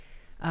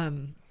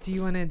Do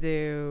you want to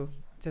do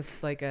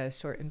just like a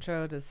short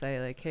intro to say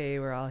like, hey,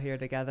 we're all here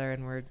together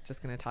and we're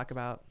just going to talk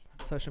about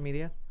social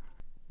media?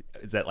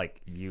 Is that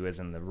like you as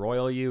in the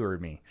royal you or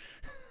me?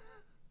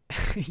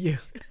 You.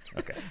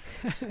 Okay.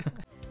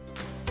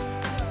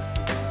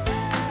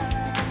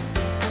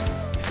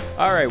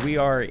 All right, we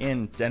are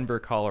in Denver,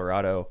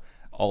 Colorado,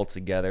 all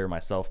together.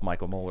 Myself,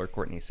 Michael Moeller,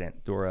 Courtney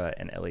Santdora,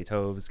 and Ellie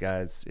Toves.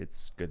 Guys,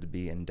 it's good to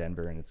be in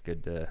Denver, and it's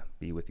good to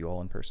be with you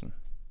all in person.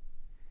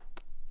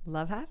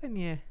 Love having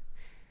you.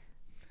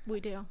 We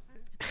do.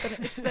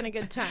 It's been a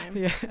good time.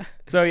 Yeah.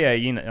 So yeah,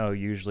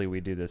 usually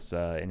we do this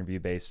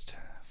interview-based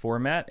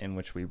format in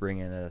which we bring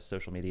in a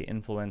social media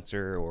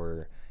influencer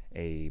or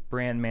a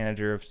brand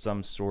manager of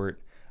some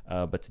sort.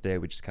 But today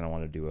we just kind of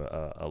want to do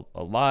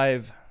a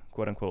live,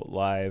 quote unquote,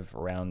 live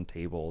round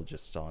table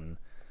just on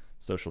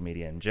social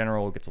media in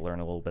general. We'll get to learn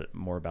a little bit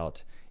more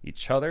about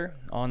each other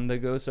on the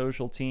Go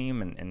Social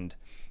team and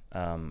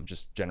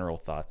just general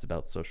thoughts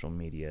about social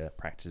media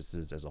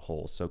practices as a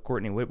whole. So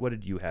Courtney, what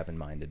did you have in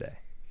mind today?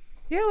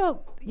 Yeah,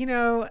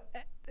 well,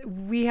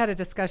 we had a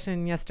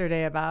discussion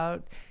yesterday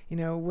about,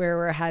 where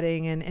we're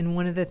heading. And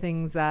one of the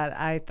things that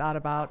I thought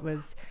about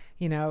was,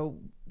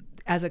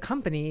 as a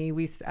company,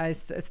 I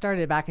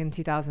started back in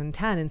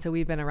 2010. And so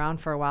we've been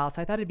around for a while.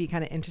 So I thought it'd be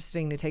kind of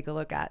interesting to take a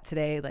look at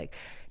today, like,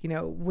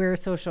 where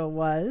social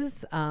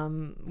was,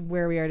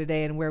 where we are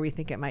today and where we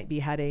think it might be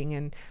heading.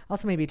 And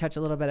also maybe touch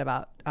a little bit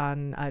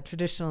on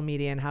traditional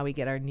media and how we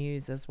get our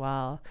news as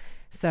well.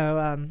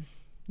 So,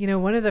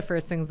 one of the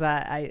first things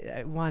that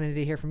I wanted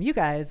to hear from you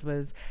guys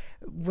was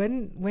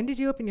when did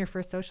you open your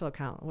first social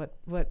account?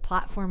 What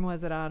platform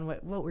was it on?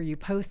 What were you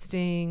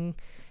posting?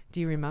 Do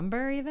you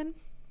remember even?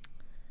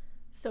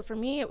 So for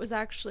me, it was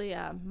actually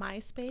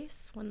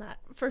MySpace when that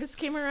first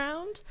came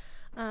around.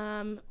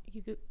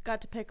 You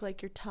got to pick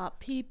like your top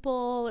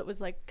people. It was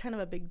like kind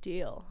of a big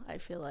deal, I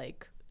feel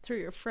like, through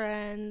your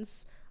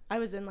friends. I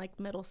was in like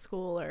middle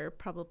school or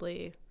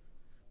probably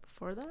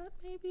before that,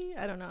 maybe.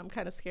 I don't know. I'm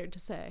kind of scared to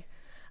say.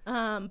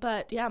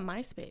 But yeah,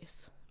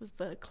 MySpace was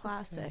the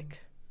classic.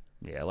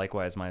 Yeah,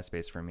 likewise,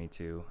 MySpace for me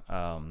too.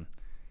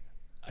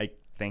 I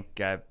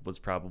think I was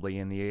probably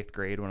in the 8th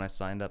grade when I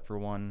signed up for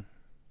one.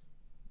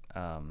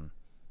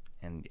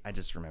 And I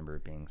just remember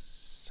it being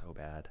so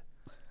bad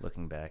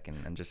looking back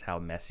and just how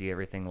messy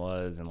everything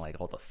was and like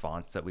all the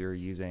fonts that we were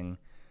using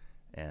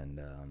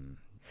and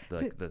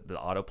the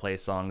autoplay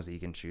songs that you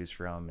can choose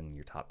from and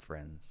your top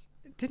friends.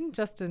 Didn't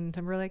Justin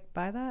Timberlake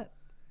buy that?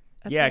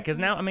 Yeah, because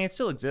now, I mean, it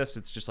still exists.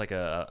 It's just like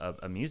a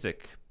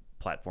music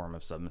platform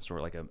of some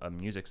sort, like a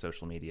music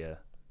social media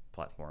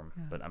platform,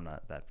 but I'm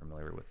not that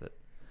familiar with it.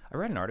 I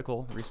read an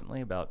article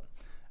recently about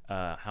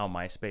how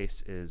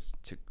MySpace is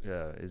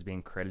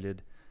being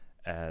credited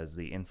as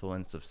the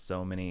influence of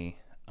so many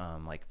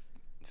like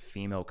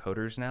female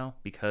coders now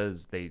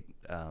because they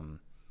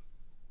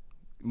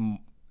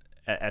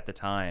at the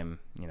time,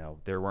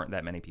 there weren't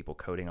that many people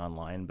coding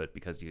online, but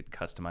because you could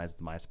customize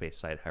the MySpace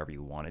site however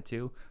you wanted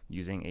to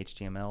using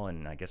HTML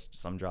and I guess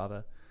some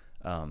Java,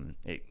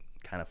 it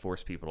kind of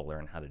forced people to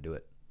learn how to do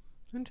it.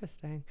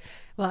 Interesting.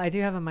 Well, I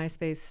do have a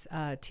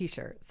MySpace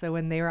t-shirt. So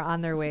when they were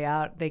on their way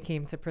out, they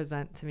came to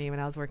present to me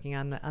when I was working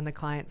on the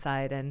client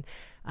side. And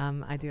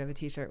I do have a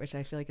t-shirt, which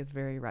I feel like is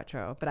very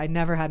retro, but I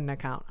never had an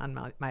account on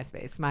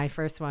MySpace. My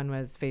first one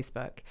was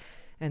Facebook.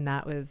 And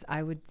that was,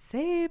 I would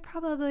say,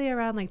 probably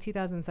around like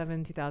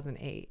 2007,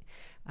 2008.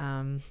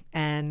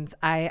 And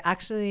I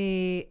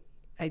actually...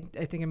 I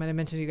think I might have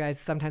mentioned to you guys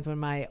sometimes when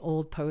my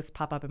old posts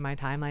pop up in my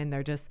timeline,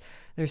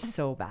 they're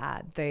so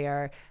bad. They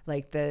are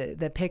like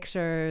the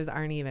pictures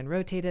aren't even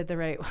rotated the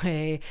right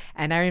way.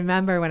 And I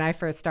remember when I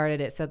first started,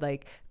 it said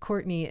like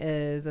Courtney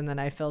is, and then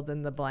I filled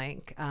in the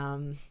blank.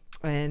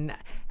 And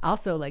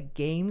also like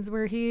games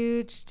were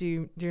huge. Do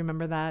you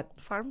remember that?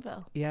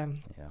 Farmville. Yeah.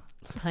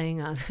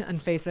 Playing on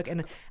Facebook.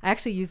 And I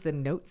actually used the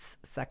notes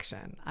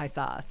section. I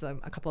saw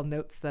a couple of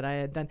notes that I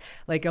had done,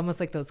 like almost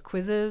like those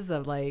quizzes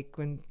of like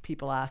when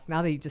people ask.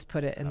 Now they just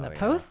put it in the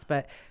post,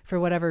 but for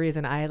whatever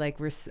reason, I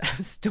was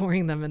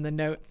storing them in the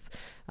notes.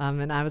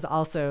 And I was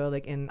also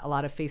like in a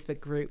lot of Facebook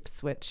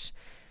groups, which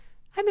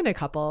I'm in a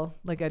couple,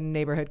 like a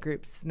neighborhood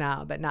groups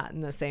now, but not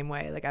in the same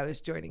way. Like I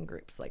was joining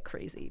groups like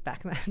crazy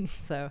back then.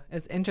 So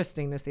it's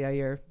interesting to see how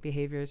your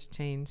behaviors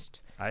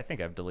changed. I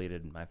think I've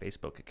deleted my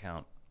Facebook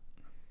account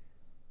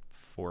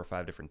 4 or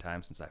 5 different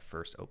times since I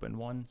first opened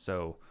one.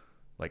 So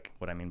like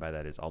what I mean by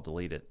that is I'll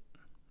delete it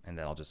and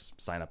then I'll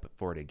just sign up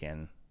for it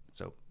again.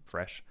 So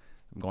fresh.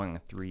 I'm going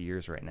 3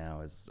 years right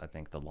now is I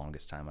think the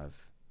longest time I've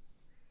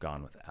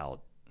gone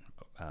without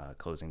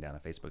closing down a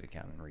Facebook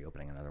account and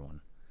reopening another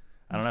one.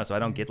 I don't know. So I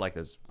don't get like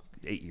those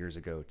 8 years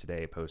ago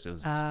today posts. It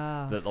was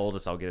the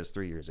oldest I'll get is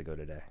 3 years ago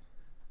today.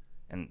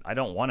 And I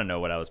don't want to know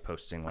what I was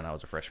posting when I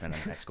was a freshman in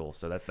high school.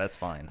 So that's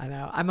fine. I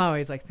know. I'm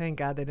always like, thank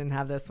God they didn't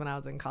have this when I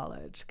was in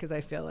college, because I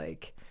feel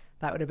like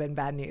that would have been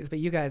bad news. But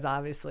you guys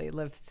obviously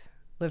lived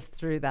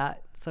through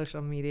that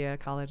social media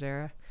college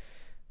era.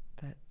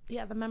 But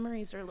yeah, the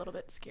memories are a little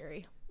bit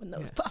scary when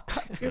those pop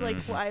up. You're like,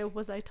 why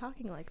was I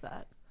talking like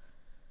that?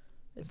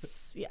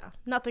 It's, yeah,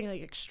 nothing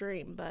like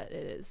extreme, but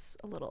it is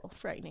a little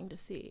frightening to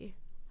see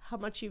how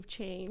much you've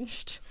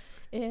changed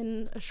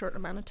in a short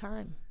amount of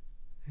time.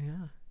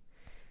 Yeah.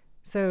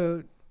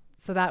 So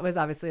that was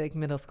obviously like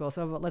middle school.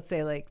 So let's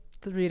say like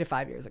 3 to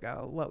 5 years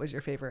ago, what was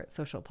your favorite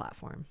social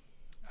platform?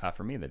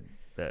 For me,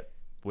 that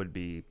would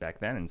be back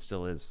then and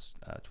still is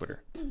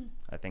Twitter.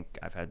 I think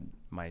I've had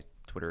my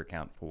Twitter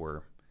account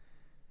for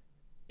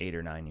 8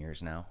 or 9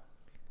 years now,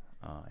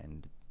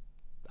 and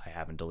I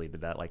haven't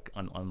deleted that, like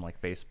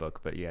unlike Facebook.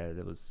 But yeah,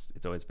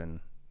 it's always been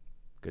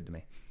good to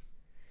me.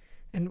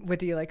 And what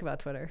do you like about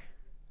Twitter?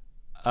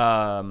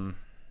 I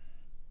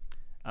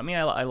mean,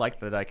 I like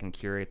that I can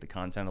curate the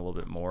content a little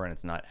bit more, and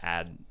it's not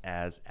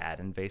as ad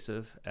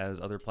invasive as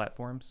other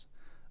platforms.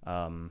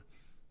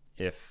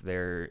 If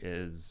there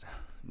is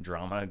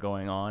drama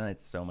going on,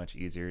 it's so much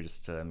easier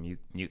just to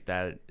mute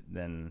that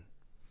than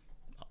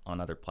on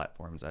other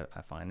platforms, I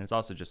find. And it's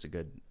also just a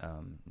good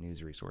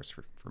news resource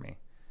for me.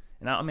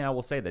 And I mean, I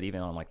will say that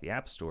even on like the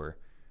App Store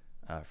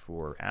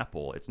for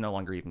Apple, it's no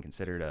longer even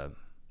considered a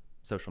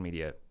social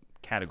media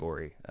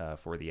category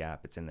for the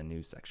app. It's in the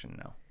news section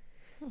now.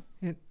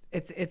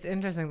 It's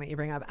interesting that you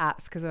bring up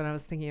apps, because when I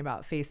was thinking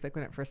about Facebook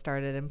when it first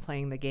started and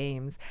playing the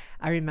games,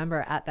 I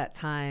remember at that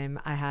time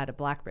I had a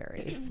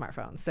BlackBerry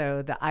smartphone.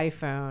 So the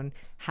iPhone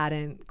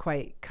hadn't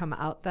quite come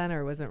out then,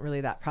 or wasn't really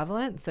that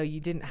prevalent. So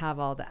you didn't have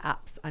all the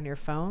apps on your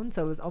phone.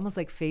 So it was almost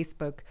like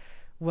Facebook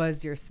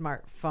was your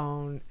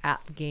smartphone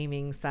app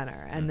gaming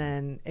center. And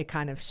then it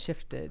kind of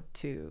shifted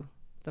to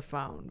the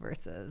phone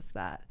versus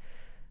that.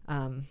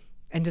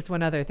 And just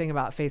one other thing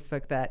about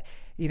Facebook that,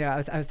 you know,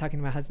 I was talking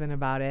to my husband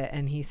about it,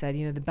 and he said,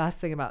 you know, the best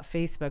thing about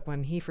Facebook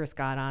when he first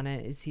got on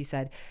it is, he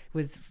said,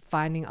 was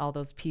finding all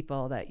those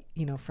people that,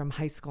 you know, from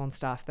high school and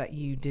stuff that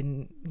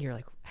you're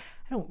like,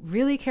 I don't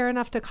really care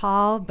enough to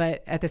call,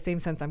 but at the same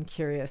sense, I'm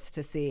curious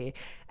to see.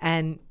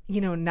 And, you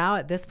know, now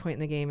at this point in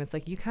the game, it's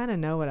like, you kind of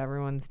know what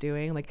everyone's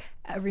doing. Like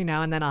every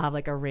now and then I'll have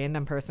like a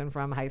random person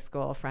from high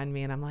school friend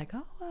me, and I'm like,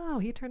 oh, wow,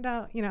 he turned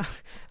out, you know,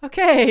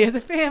 okay, as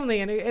a family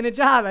and a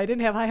job. I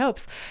didn't have high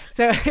hopes.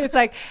 So it's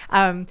like,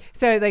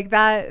 so like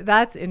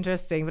that's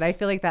interesting. But I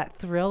feel like that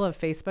thrill of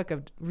Facebook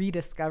of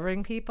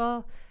rediscovering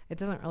people, it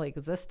doesn't really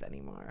exist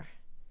anymore.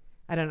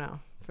 I don't know,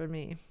 for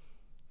me.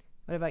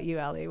 What about you,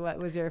 Ellie? What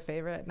was your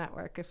favorite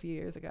network a few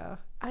years ago?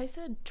 I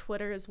said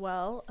Twitter as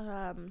well.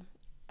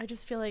 I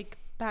just feel like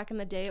back in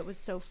the day it was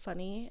so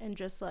funny and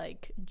just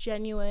like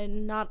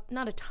genuine. Not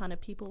a ton of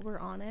people were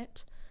on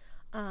it.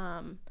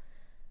 I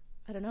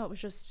don't know. It was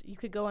just, you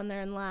could go on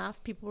there and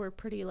laugh. People were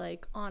pretty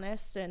like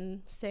honest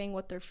and saying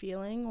what they're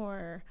feeling,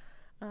 or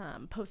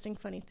posting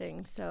funny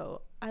things.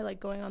 So I like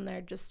going on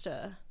there just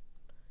to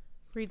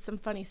read some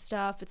funny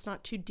stuff. It's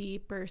not too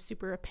deep or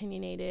super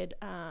opinionated.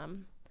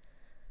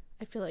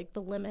 I feel like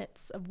the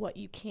limits of what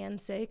you can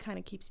say kind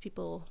of keeps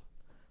people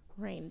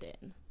reined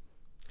in.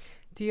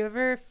 Do you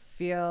ever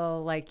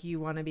feel like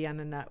you want to be on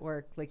a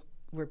network like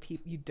where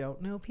you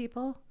don't know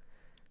people?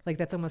 Like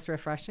that's almost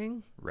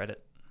refreshing? Reddit,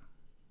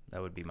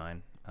 that would be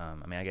mine. I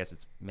mean, I guess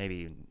it's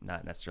maybe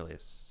not necessarily a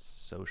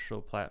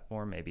social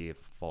platform. Maybe it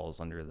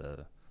falls under the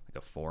like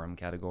a forum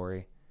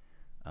category.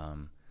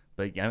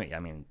 But I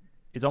mean,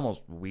 it's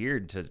almost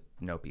weird to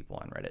know people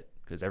on Reddit,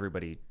 because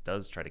everybody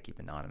does try to keep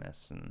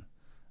anonymous and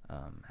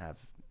have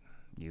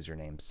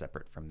usernames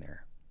separate from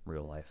their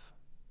real life.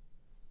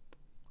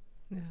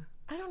 Yeah.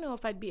 I don't know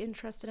if I'd be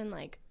interested in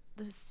like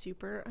the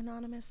super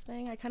anonymous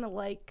thing. I kind of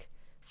like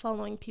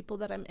following people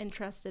that I'm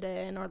interested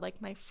in, or like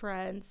my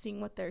friends,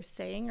 seeing what they're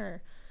saying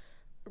or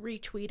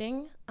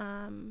retweeting,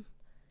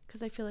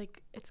 because I feel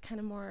like it's kind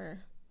of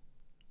more,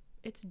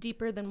 it's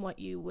deeper than what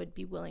you would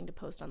be willing to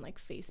post on like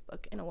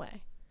Facebook in a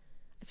way.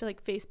 I feel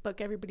like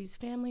Facebook, everybody's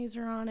families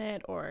are on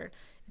it, or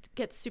it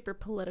gets super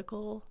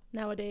political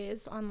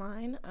nowadays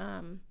online.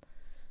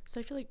 So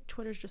I feel like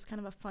Twitter's just kind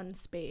of a fun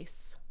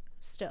space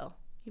still,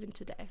 even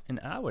today. And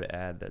I would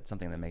add that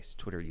something that makes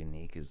Twitter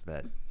unique is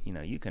that, you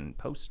know, you can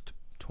post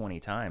 20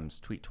 times,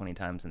 tweet 20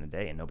 times in a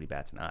day, and nobody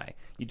bats an eye.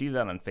 You do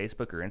that on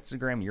Facebook or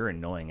Instagram, you're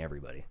annoying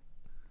everybody.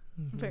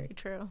 Mm-hmm. Very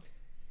true.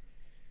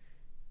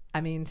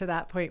 I mean, to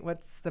that point,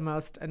 what's the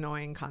most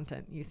annoying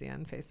content you see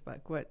on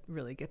Facebook? What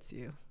really gets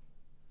you?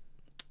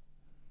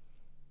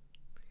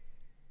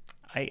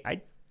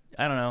 I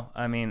don't know.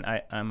 I mean,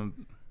 I'm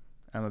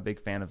a big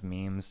fan of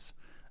memes,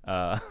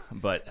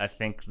 but I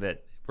think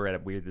that we're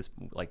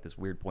at this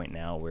weird point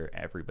now where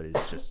everybody's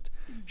just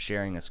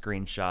sharing a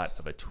screenshot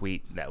of a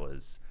tweet that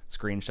was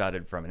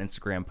screenshotted from an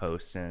Instagram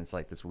post, and it's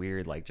like this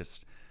weird, like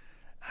just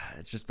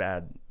it's just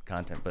bad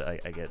content. But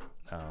I get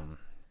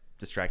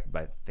distracted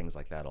by things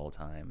like that all the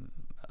time.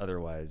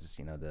 Otherwise,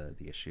 you know, the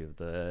issue of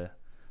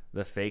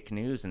the fake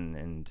news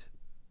and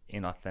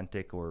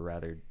inauthentic, or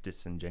rather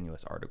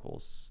disingenuous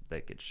articles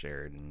that get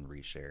shared and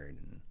reshared,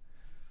 and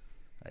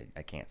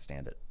I can't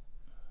stand it.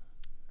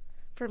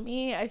 For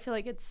me, I feel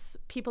like it's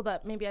people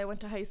that maybe I went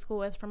to high school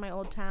with from my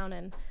old town,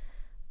 and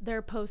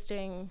they're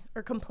posting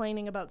or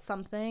complaining about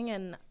something,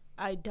 and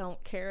I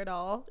don't care at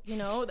all, you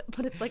know,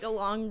 but it's like a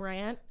long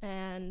rant,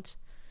 and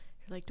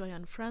like, do I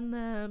unfriend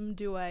them?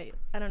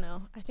 I don't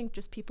know. I think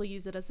just people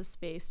use it as a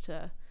space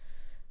to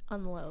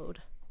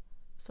unload.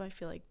 So I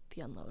feel like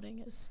the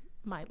unloading is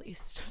my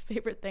least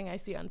favorite thing I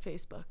see on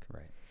Facebook.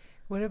 Right.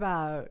 What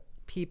about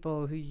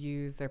people who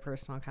use their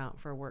personal account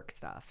for work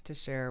stuff to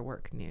share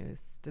work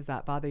news? Does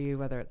that bother you,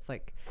 whether it's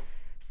like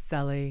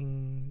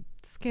selling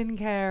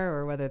skincare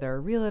or whether they're a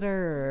realtor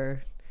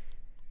or...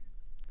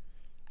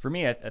 For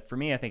me,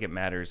 I think it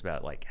matters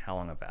about like how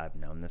long I've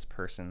known this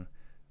person,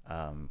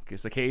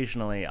 because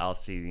occasionally I'll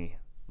see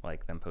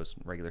like them post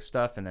regular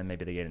stuff, and then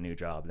maybe they get a new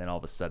job, and then all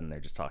of a sudden they're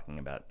just talking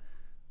about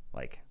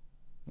like,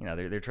 you know,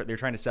 they're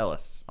trying to sell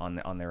us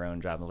on their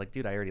own job. I'm like,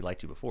 dude, I already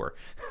liked you before.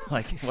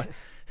 Like, what?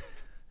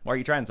 Why are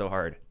you trying so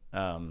hard?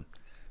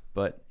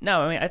 But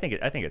no, I mean, I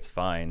think it's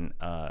fine.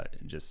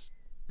 Just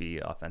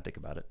be authentic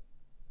about it.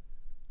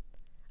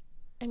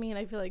 I mean,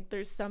 I feel like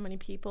there's so many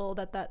people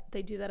that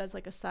they do that as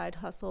like a side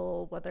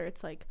hustle, whether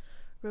it's like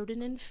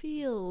rodent in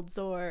fields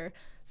or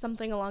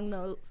something along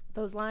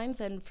those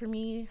lines. And for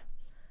me,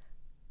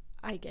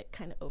 I get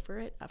kind of over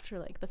it after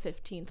like the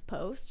 15th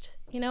post.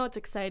 You know, it's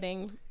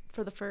exciting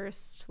for the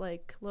first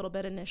like little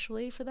bit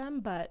initially for them,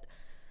 but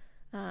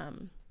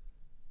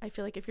I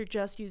feel like if you're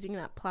just using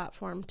that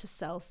platform to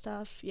sell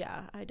stuff,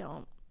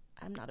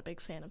 I'm not a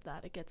big fan of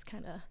that. It gets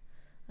kind of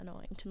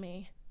annoying to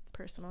me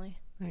personally.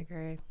 I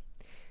agree.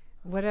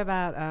 What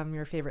about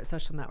your favorite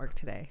social network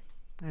today?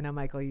 I know,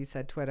 Michael, you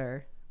said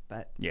Twitter,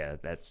 but... Yeah,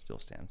 that still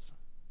stands.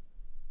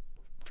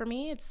 For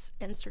me, it's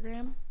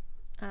Instagram.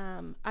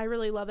 I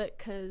really love it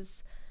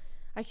because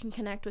I can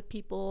connect with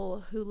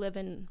people who live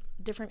in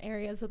different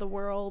areas of the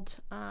world,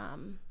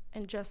 and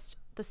just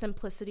the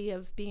simplicity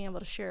of being able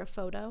to share a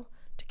photo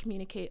to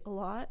communicate a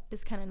lot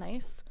is kind of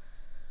nice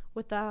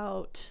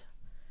without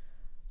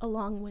a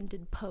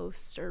long-winded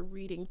post or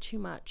reading too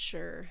much.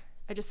 Or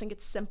I just think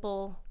it's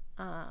simple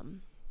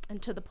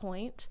and to the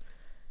point,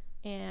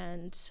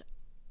 and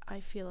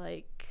I feel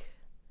like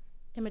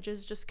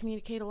images just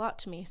communicate a lot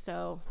to me,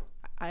 so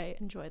I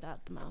enjoy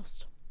that the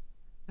most.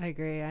 I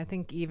agree. I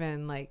think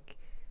even like,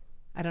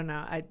 I don't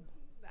know,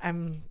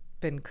 I'm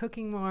been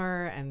cooking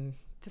more and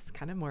just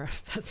kind of more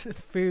obsessed with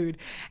food,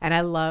 and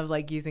I love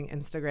like using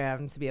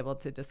Instagram to be able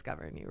to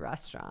discover new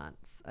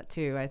restaurants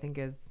too. I think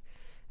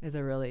is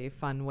a really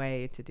fun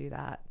way to do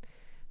that.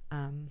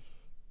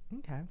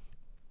 Okay.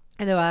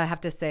 And though I have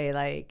to say,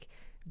 like,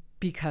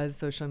 because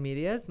social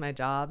media is my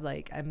job,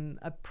 like I'm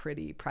a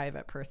pretty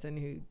private person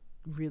who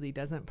really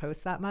doesn't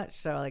post that much.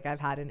 So like I've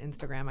had an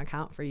Instagram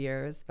account for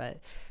years, but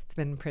it's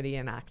been pretty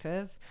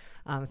inactive.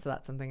 So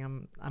that's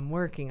something I'm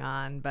working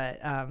on. But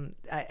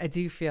I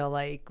do feel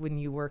like when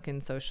you work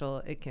in social,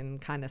 it can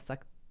kind of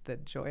suck the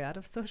joy out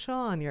of social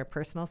on your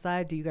personal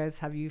side.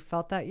 Have you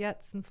felt that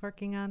yet since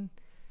working on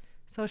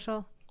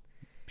social?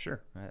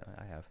 Sure,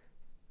 I have.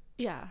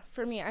 Yeah,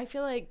 for me, I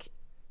feel like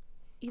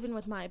even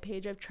with my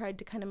page, I've tried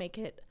to kind of make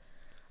it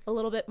a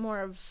little bit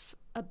more of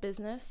a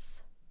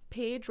business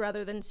page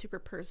rather than super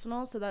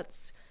personal. So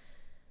that's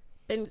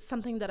been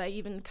something that I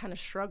even kind of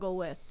struggle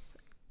with,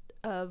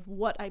 of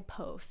what I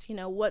post, you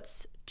know,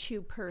 what's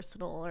too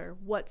personal or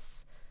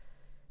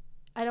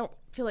I don't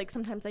feel like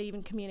sometimes I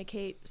even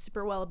communicate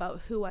super well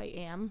about who I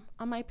am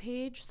on my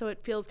page. So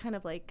it feels kind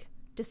of like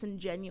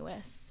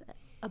disingenuous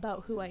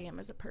about who I am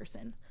as a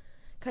person.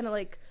 Kind of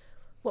like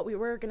what we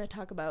were going to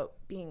talk about,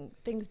 being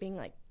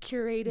like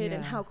curated,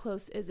 and how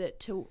close is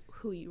it to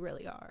who you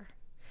really are.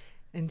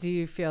 And do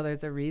you feel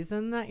there's a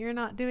reason that you're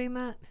not doing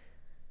that?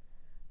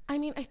 I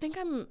mean, I think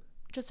I'm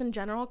just in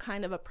general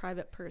kind of a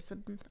private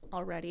person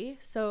already.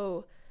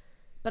 So,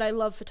 but I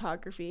love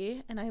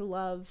photography and I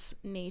love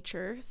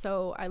nature.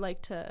 So I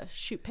like to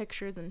shoot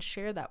pictures and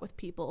share that with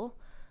people.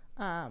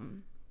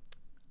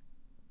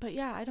 But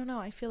yeah, I don't know.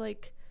 I feel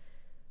like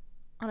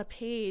on a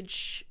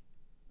page,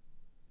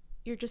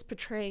 you're just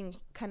portraying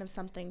kind of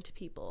something to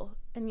people.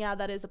 And yeah,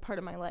 that is a part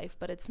of my life,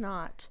 but it's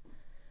not,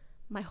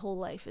 my whole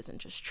life isn't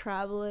just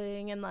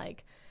traveling and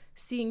like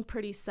seeing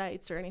pretty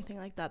sights or anything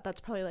like that. That's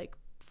probably like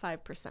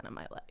 5% of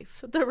my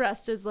life. The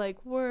rest is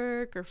like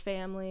work or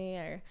family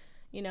or,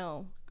 you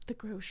know, the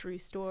grocery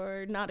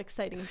store, not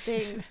exciting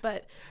things.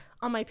 But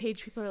on my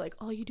page, people are like,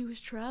 all you do is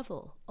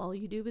travel. All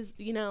you do is,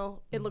 you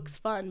know, it looks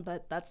fun,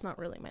 but that's not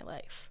really my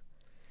life.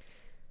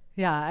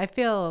 Yeah, I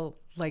feel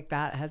like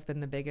that has been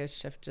the biggest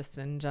shift just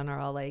in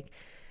general. Like,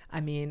 I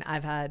mean,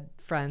 I've had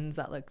friends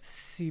that look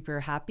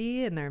super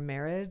happy in their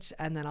marriage,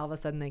 and then all of a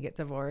sudden they get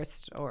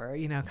divorced, or,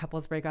 you know,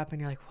 couples break up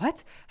and you're like,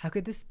 what? How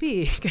could this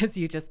be? Because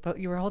you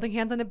were holding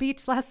hands on a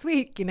beach last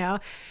week, you know?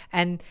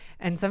 And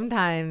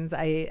sometimes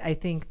I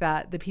think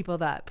that the people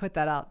that put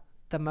that out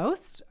the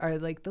most are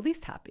like the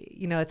least happy.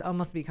 You know, it's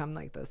almost become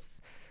like this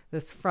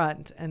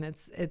front, and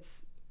it's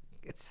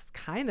just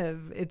kind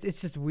of,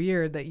 it's just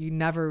weird that you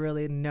never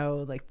really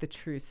know like the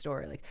true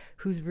story, like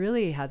who's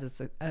really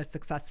has a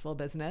successful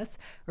business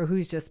or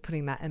who's just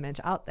putting that image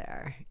out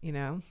there, you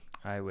know?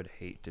 I would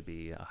hate to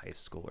be a high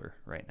schooler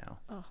right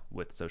now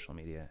with social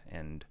media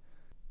and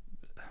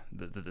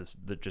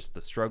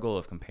the struggle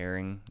of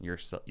comparing your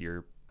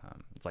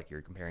it's like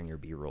you're comparing your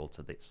B-roll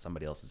to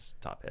somebody else's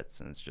top hits,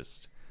 and it's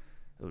just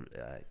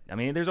I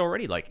mean, there's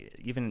already like,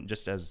 even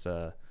just as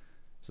a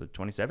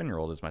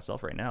 27-year-old as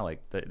myself right now,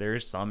 like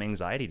there's some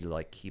anxiety to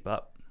like keep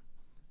up,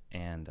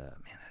 and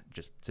man,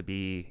 just to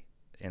be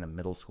in a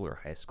middle school or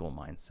high school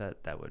mindset,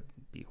 that would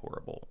be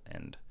horrible.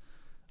 And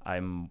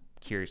I'm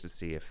curious to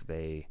see if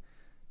they,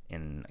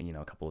 in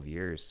a couple of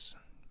years,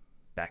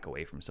 back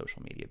away from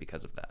social media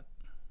because of that.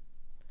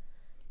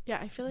 Yeah,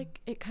 I feel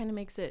like it kind of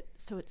makes it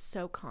so it's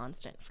so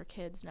constant for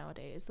kids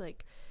nowadays.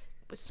 Like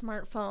with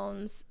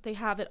smartphones, they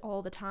have it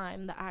all the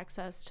time, the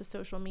access to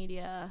social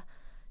media.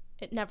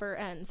 It never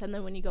ends. And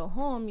then when you go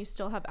home, you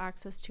still have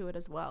access to it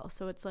as well.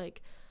 So it's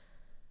like,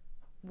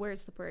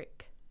 where's the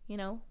break?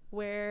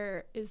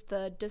 Where is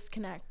the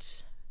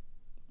disconnect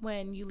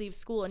when you leave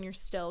school and you're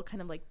still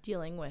kind of like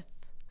dealing with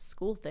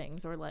school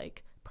things or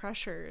like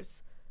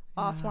pressures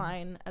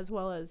offline as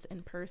well as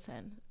in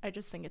person? I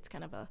just think it's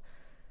kind of a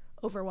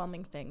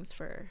overwhelming things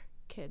for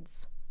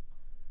kids.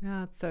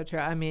 Yeah, it's so true.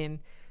 I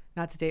mean,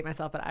 not to date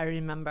myself, but I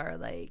remember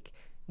like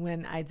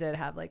when I did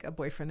have like a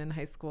boyfriend in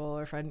high school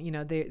or friend,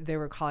 they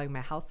were calling my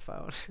house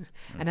phone.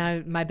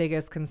 And my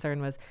biggest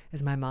concern was,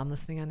 is my mom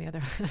listening on the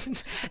other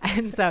end?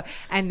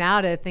 and now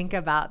to think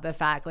about the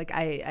fact, like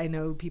I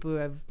know people who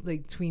have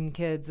like tween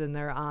kids and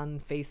they're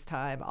on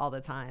FaceTime all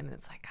the time. And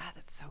it's like, God,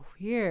 that's so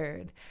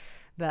weird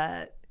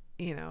that,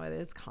 it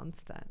is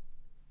constant.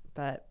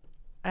 But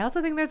I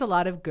also think there's a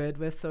lot of good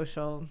with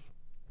social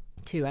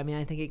too. I mean,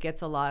 I think it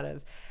gets a lot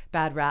of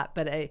bad rap,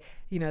 but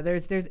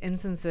there's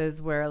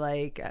instances where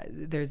like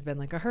there's been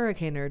like a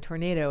hurricane or a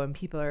tornado and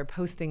people are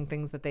posting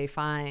things that they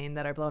find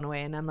that are blown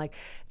away, and I'm like,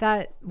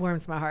 that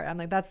warms my heart. I'm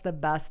like, that's the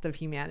best of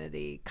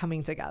humanity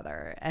coming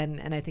together,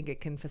 and I think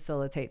it can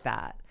facilitate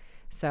that.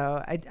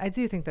 So I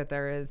do think that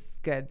there is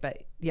good,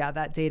 but yeah,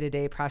 that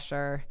day-to-day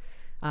pressure,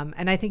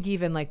 and I think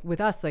even like with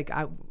us, like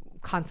I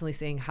constantly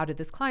saying, how did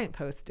this client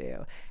post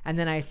do? And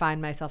then I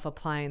find myself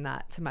applying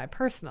that to my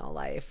personal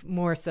life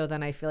more so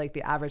than I feel like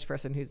the average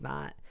person who's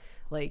not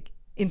like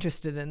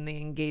interested in the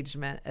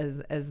engagement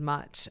as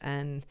much.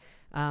 And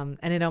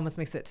it almost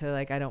makes it to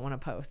like, I don't want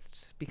to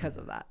post because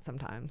of that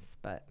sometimes,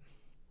 but,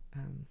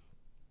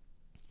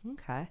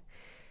 okay.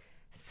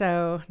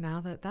 So now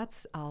that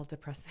that's all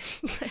depressing,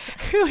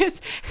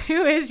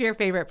 who is your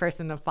favorite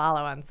person to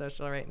follow on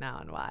social right now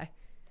and why?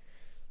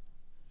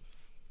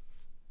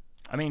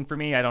 I mean, for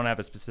me, I don't have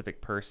a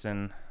specific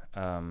person,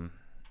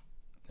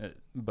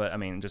 but I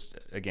mean, just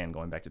again,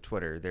 going back to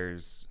Twitter,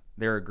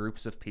 there are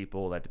groups of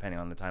people that, depending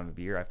on the time of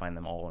year, I find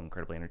them all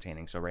incredibly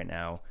entertaining. So right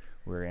now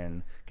we're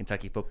in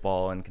Kentucky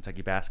football and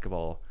Kentucky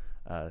basketball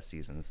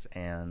seasons,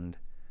 and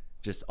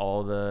just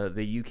all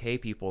the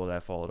UK people that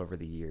I've followed over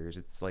the years.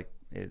 It's like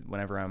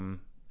whenever I'm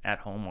at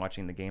home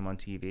watching the game on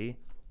TV,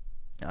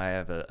 I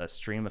have a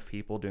stream of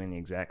people doing the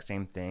exact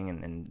same thing,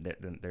 and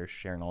they're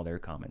sharing all their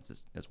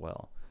comments as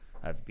well.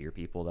 I have beer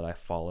people that I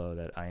follow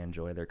that I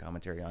enjoy their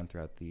commentary on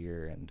throughout the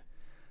year. And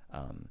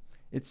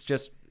it's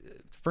just,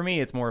 for me,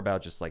 it's more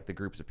about just like the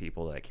groups of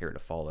people that I care to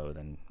follow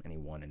than any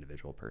one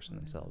individual person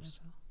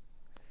themselves.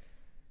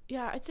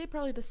 Yeah, I'd say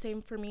probably the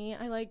same for me.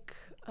 I like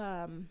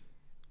a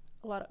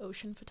lot of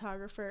ocean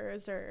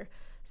photographers or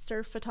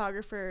surf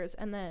photographers,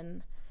 and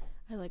then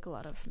I like a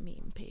lot of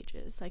meme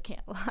pages. I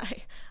can't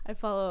lie. I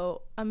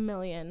follow a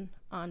million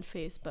on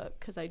Facebook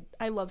because I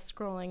love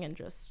scrolling and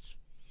just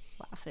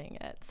laughing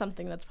at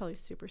something that's probably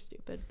super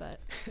stupid, but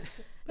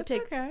it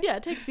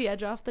takes the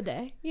edge off the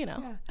day,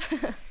 Yeah.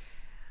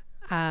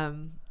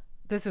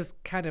 This is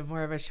kind of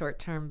more of a short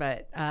term,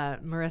 but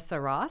Marissa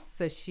Ross,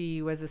 so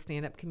she was a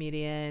stand-up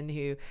comedian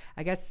who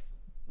I guess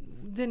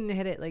didn't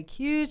hit it like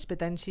huge, but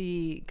then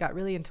she got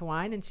really into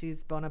wine, and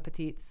she's Bon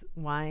Appetit's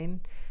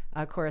wine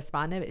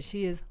correspondent, but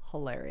she is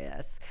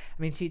hilarious.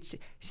 I mean, she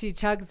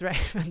chugs right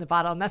from the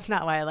bottle, and that's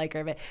not why I like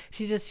her, but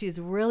she's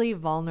really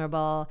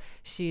vulnerable.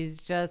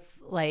 She's just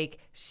like,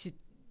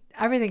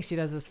 everything she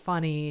does is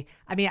funny.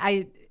 I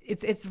mean,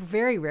 it's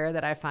very rare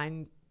that I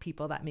find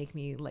people that make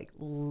me like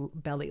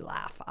belly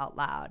laugh out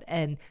loud,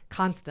 and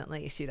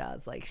constantly she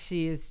does. Like,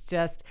 she's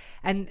just,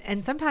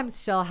 and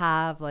sometimes she'll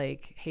have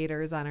like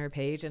haters on her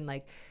page, and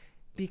like,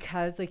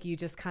 because like you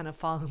just kind of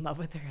fall in love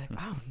with her, like,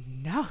 oh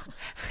no,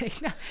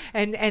 like, no.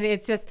 And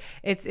it's just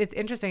it's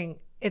interesting.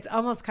 It's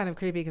almost kind of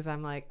creepy because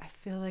I'm like, I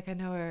feel like I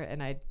know her,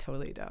 and I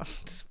totally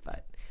don't.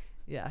 But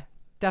yeah,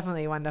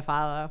 definitely one to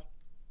follow.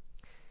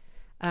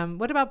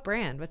 What about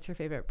brand? What's your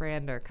favorite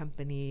brand or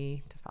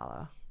company to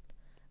follow?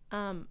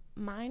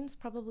 Mine's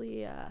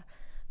probably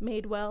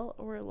Madewell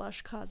or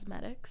Lush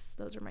Cosmetics.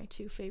 Those are my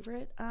two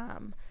favorite.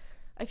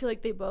 I feel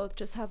like they both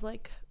just have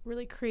like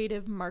really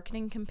creative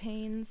marketing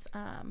campaigns,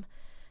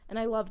 and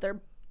I love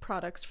their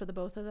products for the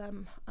both of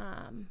them,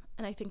 and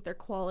I think their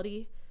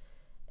quality.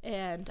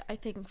 And I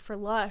think for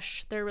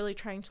Lush, they're really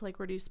trying to like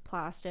reduce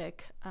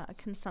plastic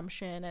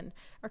consumption, and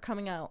are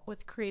coming out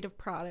with creative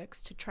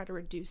products to try to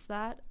reduce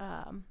that,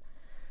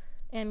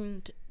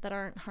 and that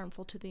aren't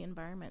harmful to the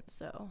environment.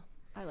 So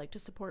I like to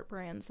support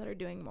brands that are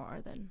doing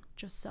more than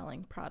just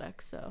selling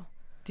products.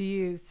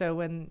 So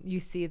when you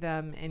see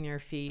them in your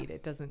feed,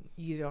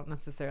 you don't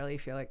necessarily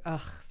feel like,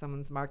 ugh,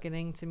 someone's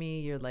marketing to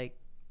me. You're like,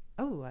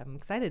 oh, I'm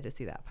excited to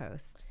see that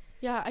post.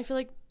 Yeah, I feel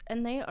like,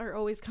 and they are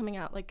always coming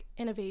out like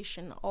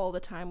innovation all the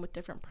time with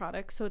different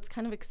products. So it's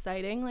kind of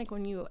exciting, like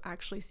when you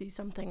actually see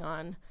something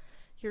on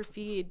your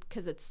feed,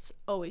 because it's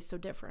always so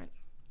different.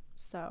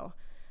 So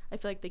I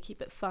feel like they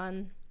keep it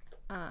fun,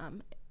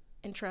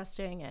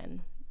 interesting,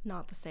 and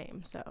not the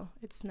same. So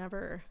it's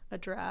never a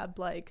drab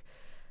like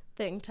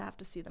thing to have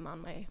to see them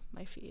on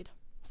my feed.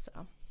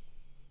 So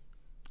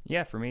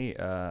Yeah, for me,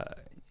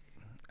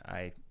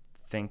 I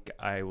think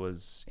I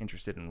was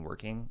interested in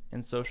working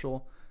in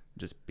social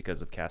just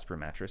because of Casper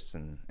Mattress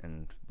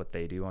and what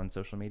they do on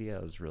social media.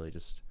 I was really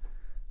just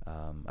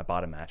I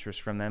bought a mattress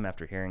from them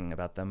after hearing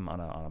about them on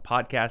a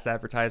podcast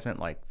advertisement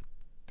like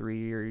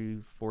 3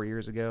 or 4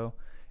 years ago,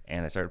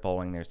 and I started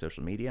following their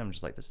social media. I'm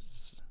just like,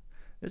 this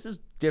is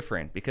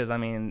different, because I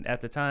mean,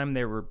 at the time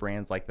there were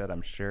brands like that,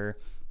 I'm sure,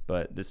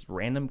 but this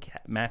random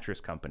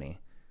mattress company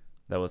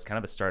that was kind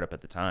of a startup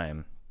at the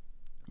time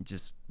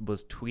just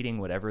was tweeting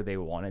whatever they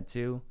wanted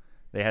to.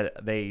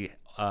 They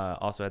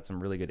also had some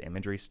really good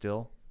imagery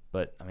still,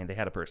 but I mean, they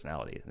had a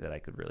personality that I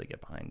could really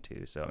get behind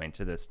too. So I mean,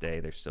 to this day,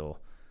 they're still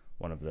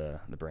one of the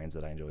brands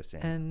that I enjoy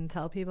seeing. And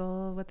tell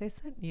people what they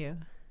sent you.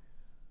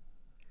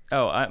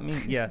 Oh, I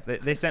mean, yeah,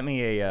 they sent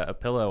me a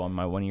pillow on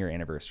my 1 year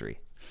anniversary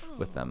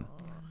with them.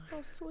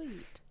 how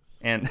sweet.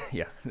 And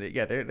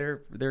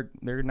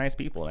they're nice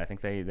people, and I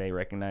think they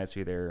recognize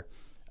who their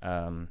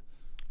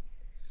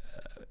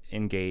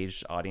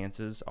engaged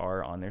audiences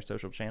are on their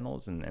social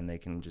channels, and they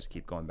can just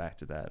keep going back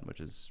to that, which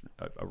is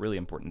a really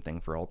important thing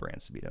for all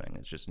brands to be doing.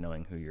 It's just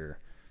knowing who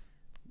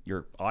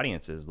your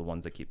audience is, the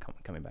ones that keep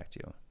coming back to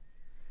you.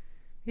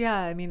 Yeah,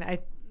 I mean, I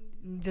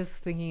just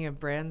thinking of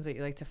brands that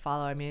you like to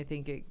follow. I mean, I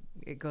think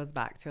it goes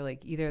back to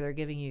like either they're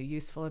giving you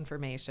useful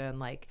information,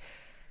 like,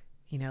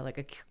 you know, like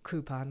a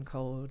coupon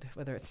code,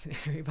 whether it's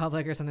Banana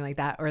Republic or something like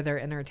that, or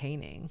they're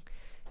entertaining.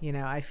 You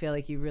know, I feel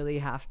like you really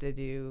have to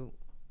do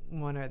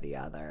one or the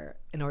other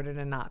in order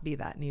to not be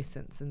that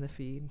nuisance in the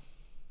feed.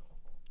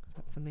 So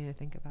that's something to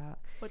think about.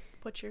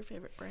 What's your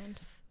favorite brand?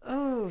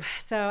 Oh,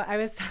 so I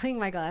was telling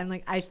Michael, I'm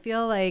like, I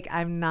feel like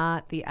I'm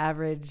not the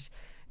average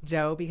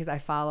Joe because I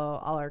follow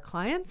all our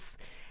clients.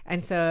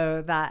 And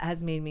so that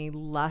has made me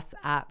less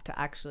apt to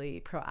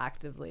actually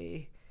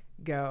proactively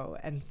go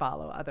and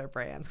follow other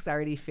brands, because I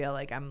already feel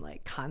like I'm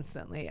like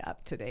constantly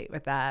up to date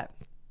with that.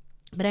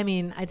 But I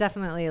mean, I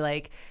definitely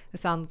like,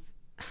 this sounds,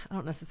 I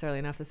don't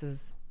necessarily know if this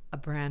is a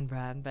brand,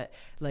 but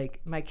like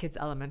my kids'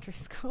 elementary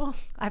school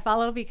I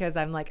follow, because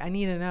I'm like, I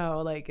need to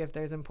know like if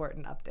there's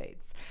important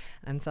updates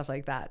and stuff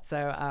like that. So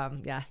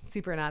yeah,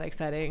 super not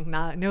exciting.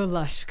 No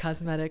Lush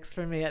cosmetics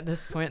for me at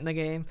this point in the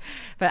game.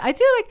 But I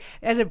do like,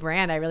 as a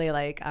brand, I really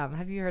like,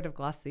 have you heard of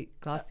Glossier?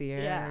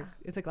 Yeah.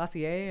 Is it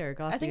Glossier or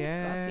Glossier? I think it's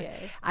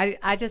Glossier.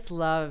 I just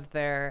love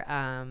their,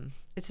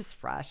 it's just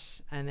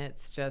fresh, and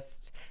it's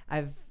just,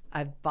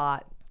 I've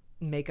bought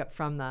makeup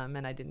from them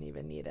and I didn't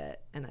even need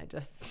it, and I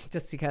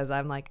just because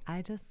I'm like,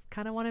 I just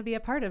kind of want to be a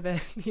part of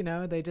it. You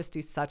know, they just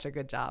do such a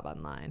good job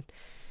online.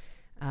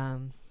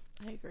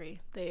 I agree.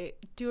 They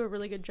do a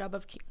really good job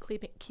of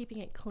keeping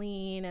it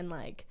clean and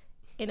like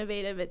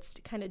innovative. It's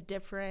kind of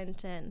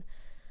different and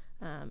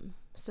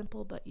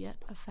simple but yet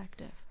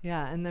effective.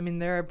 Yeah, and I mean,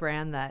 they're a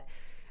brand that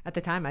at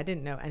the time I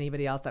didn't know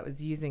anybody else that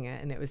was using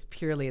it, and it was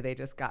purely they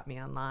just got me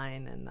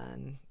online, and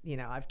then, you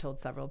know, I've told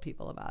several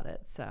people about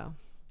it. So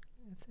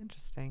it's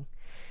interesting.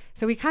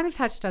 So we kind of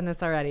touched on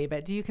this already,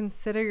 but do you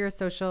consider your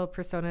social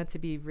persona to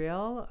be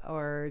real,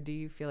 or do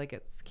you feel like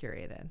it's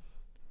curated?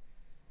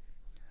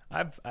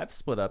 I've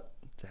split up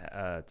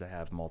to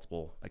have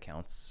multiple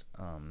accounts.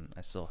 I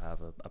still have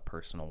a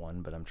personal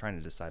one, but I'm trying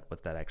to decide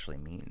what that actually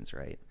means,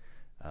 right?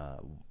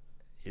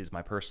 Is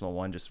my personal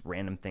one just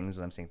random things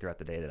that I'm seeing throughout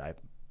the day that I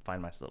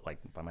find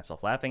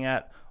myself laughing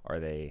at? Are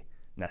they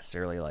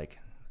necessarily like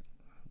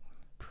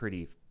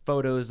pretty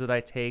photos that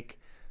I take?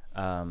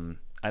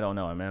 I don't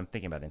know. I mean, I'm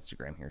thinking about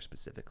Instagram here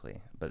specifically,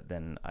 but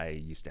then I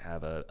used to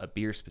have a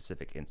beer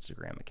specific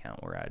Instagram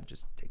account where I'd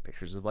just take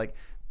pictures of like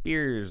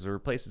beers or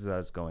places I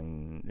was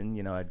going, and,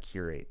 you know, I'd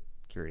curate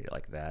it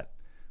like that.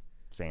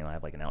 Saying I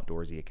have like an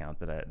outdoorsy account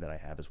that I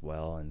have as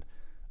well. And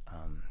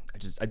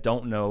I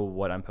don't know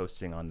what I'm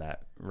posting on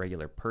that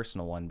regular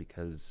personal one,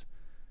 because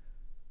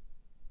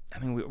I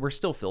mean, we're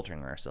still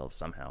filtering ourselves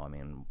somehow. I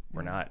mean,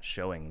 we're not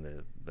showing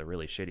the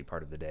really shitty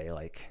part of the day.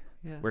 Like,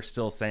 we're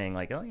still saying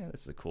like, oh yeah,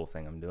 this is a cool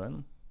thing I'm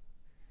doing,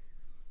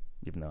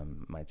 even though I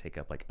might take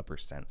up like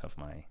 1% of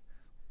my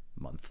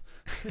month.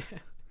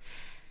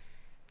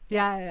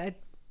 Yeah,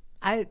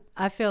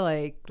 I feel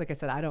like I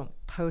said, I don't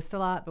post a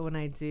lot, but when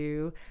I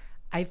do,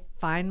 I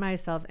find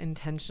myself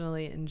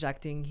intentionally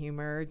injecting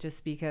humor,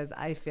 just because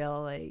I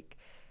feel like,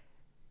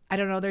 I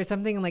don't know, there's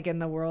something like in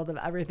the world of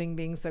everything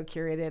being so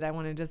curated, I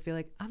want to just be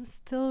like, I'm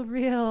still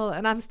real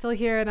and I'm still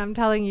here, and I'm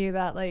telling you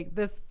that like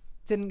this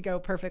didn't go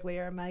perfectly,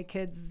 or my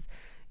kids,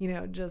 you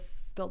know,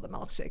 just spilled the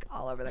milkshake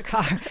all over the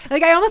car.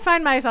 Like, I almost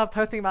find myself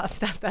posting about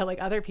stuff that like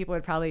other people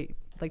would probably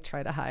like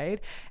try to hide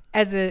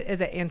as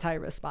an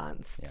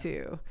anti-response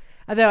to.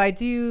 Although I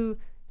do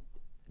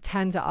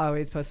tend to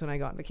always post when I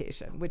go on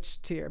vacation,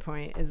 which to your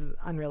point is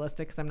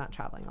unrealistic because I'm not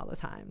traveling all the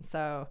time.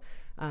 So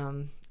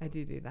I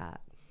do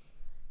that.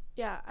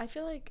 Yeah, I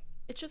feel like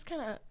it's just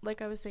kind of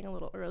like I was saying a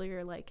little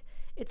earlier, like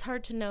it's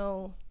hard to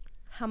know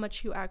how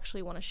much you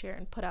actually want to share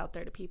and put out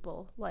there to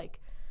people. Like,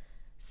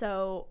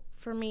 so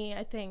for me,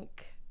 I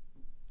think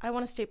I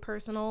want to stay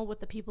personal with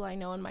the people I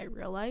know in my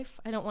real life.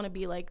 I don't want to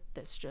be like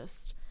this,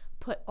 just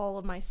put all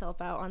of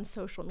myself out on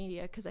social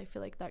media, because I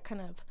feel like that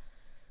kind of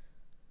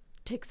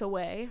takes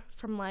away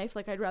from life.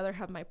 Like, I'd rather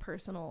have my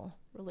personal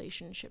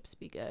relationships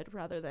be good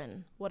rather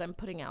than what I'm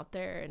putting out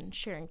there and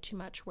sharing too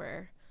much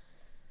where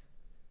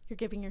you're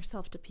giving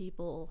yourself to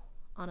people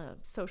on a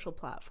social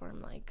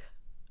platform. Like,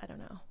 I don't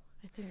know.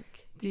 I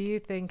think. Do you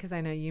think, because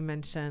I know you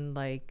mentioned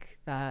like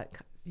that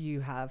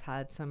you have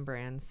had some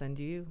brands send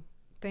you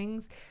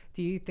things,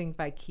 do you think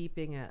by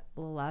keeping it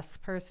less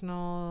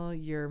personal,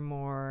 you're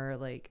more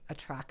like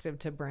attractive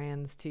to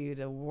brands to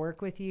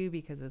work with you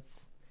because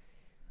it's,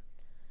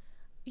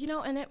 you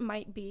know, and it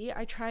might be,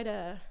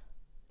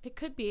 it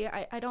could be,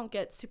 I don't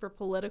get super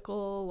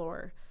political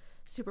or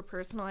super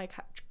personal. I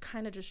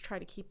kind of just try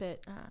to keep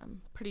it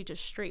pretty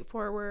just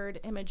straightforward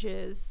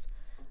images.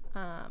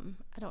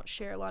 I don't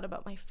share a lot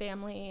about my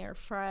family or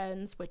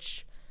friends,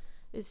 which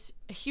is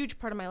a huge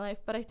part of my life.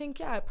 But I think,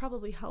 yeah, it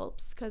probably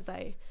helps because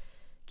I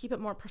keep it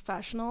more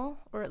professional,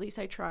 or at least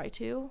I try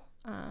to,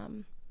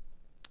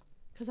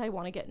 because I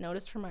want to get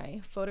noticed for my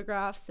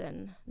photographs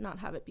and not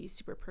have it be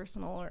super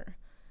personal or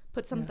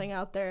put something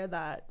out there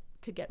that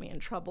could get me in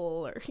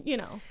trouble, or, you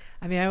know.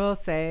 I mean, I will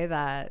say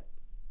that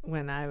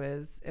when I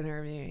was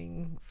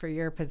interviewing for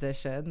your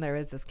position, there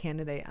was this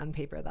candidate on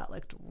paper that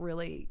looked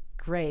really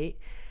great.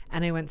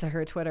 And I went to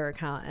her Twitter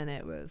account and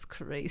it was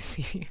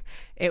crazy.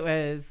 It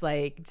was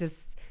like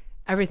just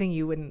everything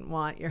you wouldn't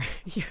want your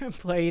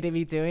employee to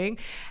be doing.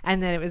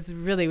 And then it was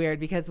really weird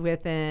because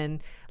within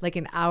like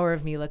an hour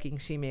of me looking,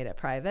 she made it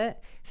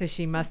private. So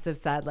she must have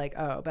said like,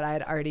 oh, but I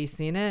had already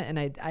seen it. And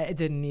I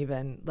didn't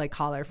even like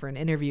call her for an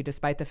interview,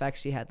 despite the fact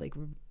she had like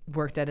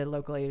worked at a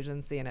local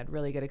agency and had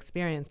really good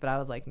experience. But I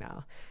was like,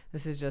 no,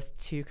 this is just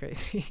too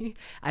crazy.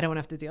 I don't want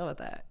to have to deal with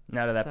that.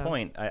 Now to that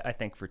point, I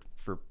think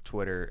for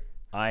Twitter,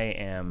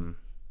 I'm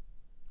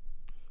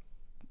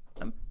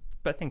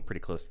I think pretty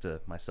close to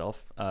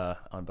myself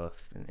on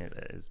both,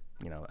 as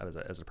you know,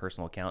 as a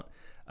personal account.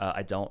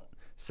 I don't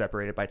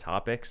separate it by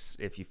topics.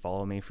 If you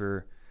follow me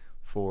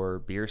for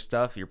beer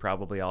stuff, you're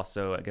probably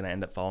also going to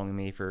end up following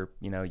me for,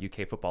 you know,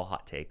 UK football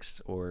hot takes,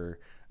 or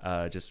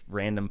just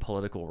random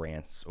political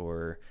rants,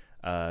 or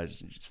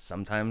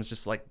sometimes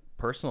just like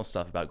personal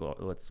stuff about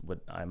what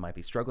I might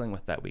be struggling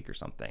with that week or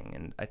something.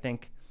 And I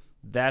think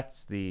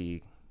that's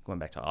going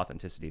back to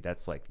authenticity,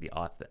 that's like the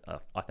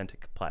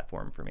authentic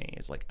platform for me.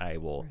 Is like I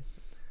will,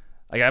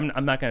 like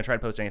I'm not going to try to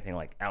post anything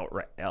like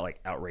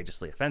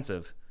outrageously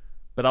offensive,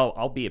 but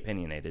I'll be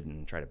opinionated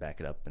and try to back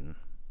it up and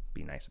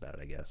be nice about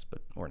it, I guess,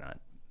 but or not.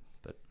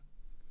 But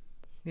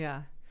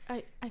yeah,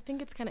 I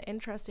think it's kind of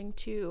interesting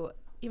too,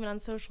 even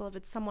on social, if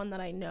it's someone that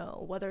I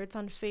know, whether it's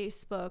on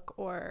Facebook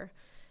or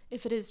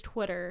if it is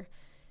Twitter,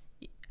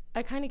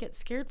 I kind of get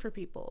scared for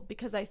people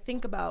because I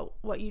think about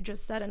what you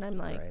just said and I'm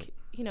like, right,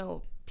 you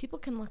know, people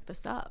can look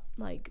this up.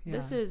 Like,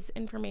 this is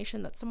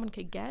information that someone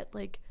could get.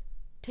 Like,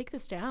 take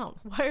this down.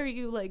 Why are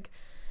you like,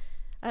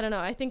 I don't know.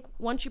 I think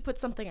once you put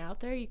something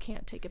out there, you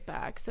can't take it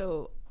back.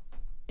 So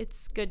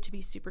it's good to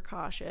be super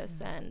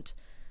cautious and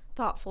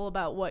thoughtful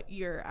about what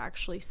you're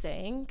actually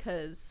saying,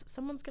 because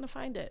someone's going to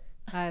find it.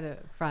 I had a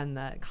friend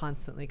that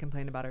constantly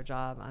complained about her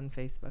job on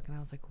Facebook, and I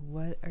was like,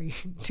 what are you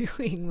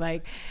doing?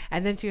 Like,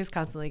 and then she was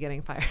constantly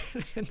getting fired.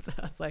 And so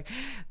I was like,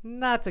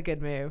 that's a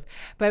good move.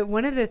 But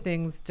one of the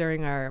things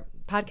during our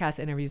podcast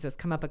interviews that's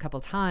come up a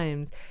couple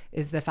times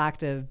is the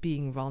fact of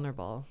being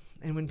vulnerable.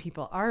 And when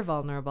people are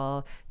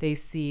vulnerable, they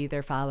see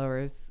their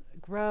followers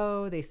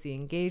grow, they see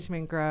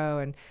engagement grow.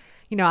 And,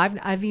 you know,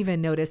 I've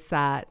even noticed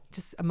that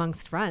just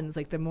amongst friends,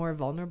 like the more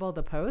vulnerable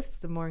the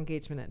post, the more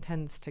engagement it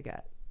tends to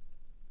get.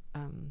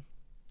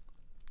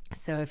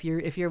 So if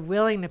you're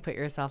willing to put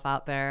yourself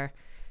out there,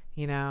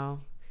 you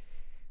know,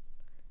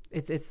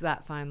 it's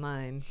that fine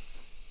line.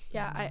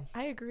 Yeah,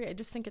 I agree. I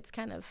just think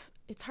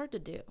it's hard to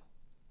do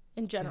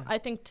in general. Yeah. I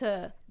think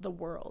to the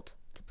world,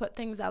 to put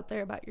things out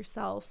there about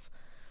yourself,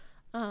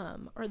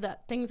 or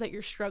that things that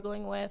you're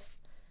struggling with,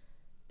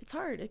 it's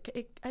hard.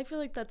 I feel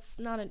like that's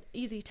not an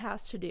easy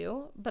task to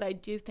do, but I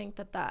do think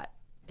that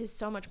is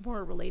so much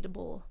more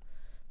relatable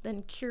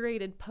than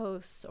curated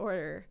posts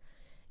or,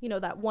 you know,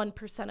 that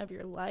 1% of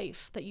your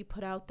life that you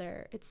put out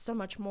there. It's so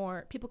much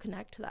more, people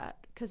connect to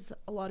that because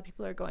a lot of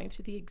people are going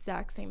through the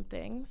exact same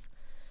things.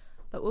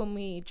 But when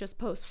we just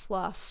post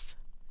fluff,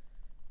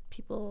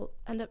 people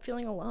end up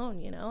feeling alone,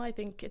 you know? I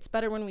think it's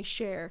better when we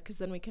share because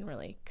then we can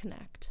really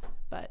connect.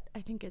 But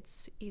I think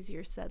it's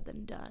easier said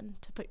than done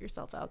to put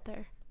yourself out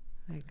there.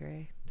 I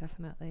agree,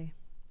 definitely.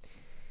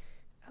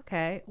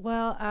 Okay,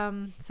 well,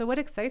 so what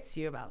excites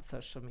you about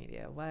social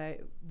media?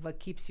 What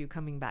keeps you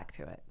coming back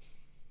to it?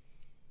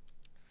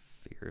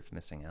 Fear of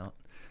missing out.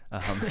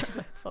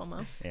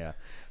 FOMO. Yeah.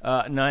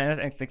 No,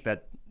 I think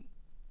that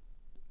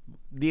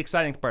the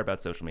exciting part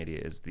about social media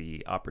is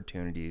the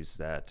opportunities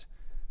that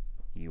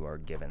you are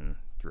given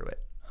through it,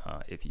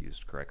 if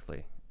used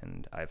correctly.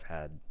 And I've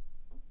had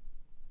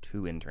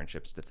 2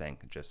 internships to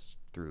thank just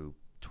through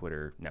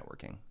Twitter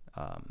networking.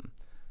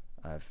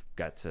 I've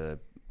got to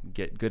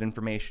get good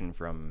information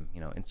from,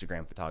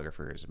 Instagram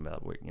photographers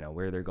about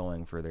where they're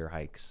going for their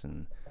hikes,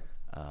 and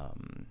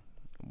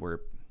where,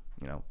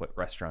 what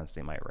restaurants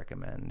they might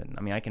recommend. And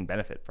I mean, I can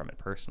benefit from it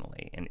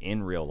personally and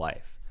in real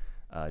life,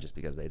 just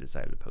because they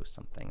decided to post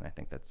something. And I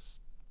think that's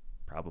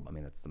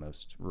that's the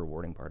most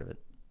rewarding part of it.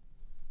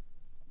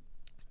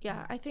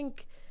 Yeah, I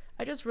think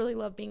I just really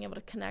love being able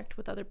to connect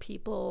with other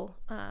people,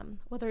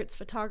 whether it's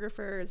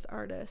photographers,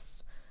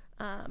 artists,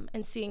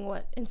 and seeing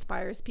what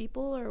inspires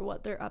people or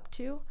what they're up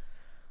to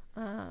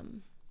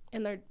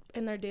in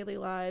their daily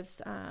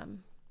lives.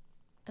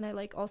 And I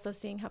like also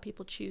seeing how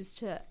people choose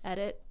to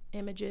edit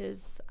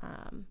images.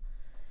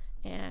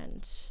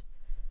 And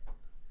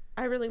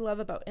I really love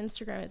about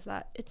Instagram is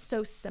that it's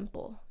so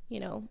simple.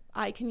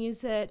 I can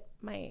use it.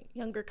 My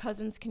younger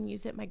cousins can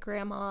use it. My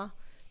grandma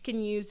can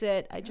use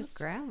it.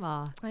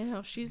 Grandma. I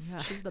know she's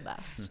the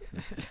best.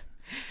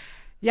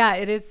 Yeah,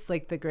 it is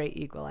like the great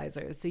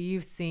equalizer. So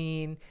you've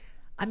seen,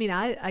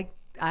 I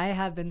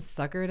have been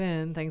suckered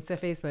in, thanks to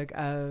Facebook,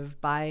 of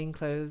buying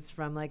clothes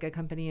from like a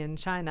company in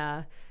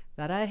China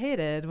that I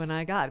hated when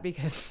I got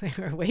because they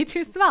were way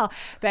too small.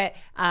 But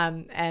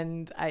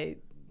and I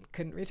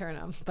couldn't return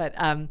them. But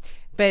and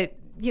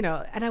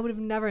I would have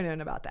never known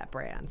about that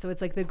brand. So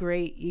it's like the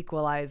great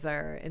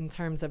equalizer in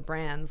terms of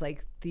brands.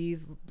 Like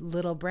these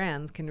little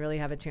brands can really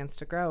have a chance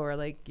to grow, or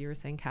like you were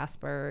saying,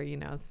 Casper,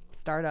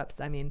 startups.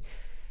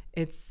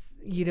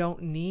 You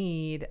don't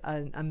need a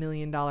 $1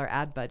 million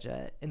ad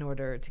budget in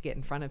order to get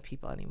in front of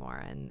people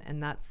anymore.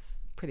 And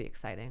that's pretty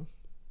exciting.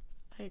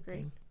 I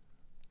agree.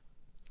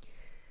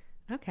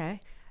 Okay.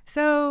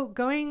 So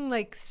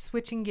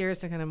switching gears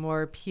to kind of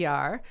more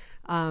PR,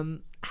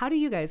 how do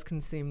you guys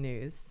consume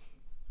news?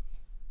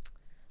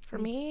 For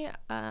me,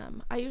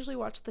 I usually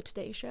watch the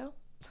Today Show.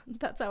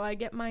 That's how I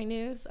get my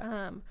news,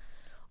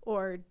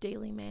 or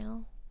Daily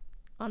Mail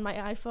on my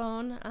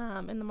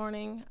iPhone in the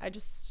morning.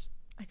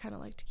 I kind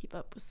of like to keep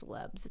up with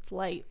celebs. It's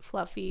light,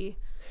 fluffy,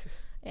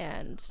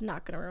 and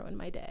not going to ruin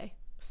my day.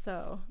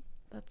 So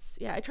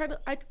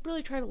I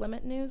really try to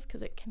limit news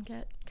because it can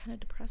get kind of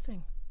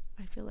depressing,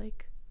 I feel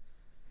like.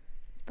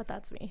 But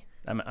that's me.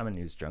 I'm a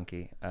news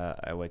junkie.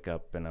 I wake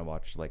up and I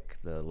watch like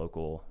the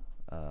local,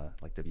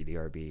 like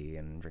WDRB,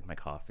 and drink my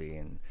coffee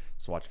and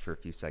just watch it for a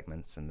few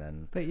segments, and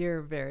then. But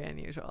you're very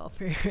unusual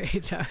for your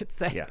age, I would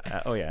say.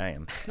 Yeah. I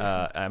am.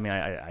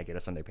 I get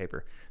a Sunday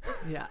paper.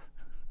 Yeah.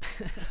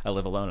 I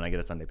live alone and I get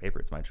a Sunday paper.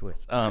 It's my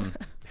choice.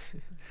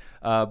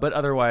 But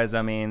otherwise,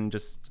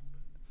 just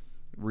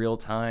real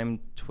time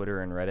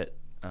Twitter and Reddit.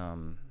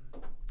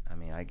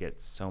 I get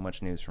so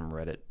much news from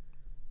Reddit,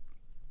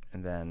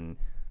 and then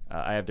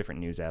I have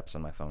different news apps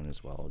on my phone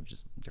as well,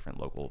 just different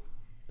local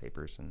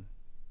papers and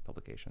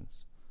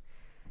publications.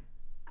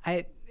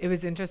 It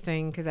was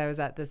interesting because I was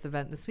at this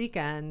event this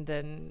weekend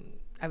and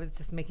I was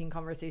just making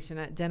conversation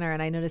at dinner,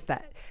 and I noticed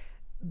that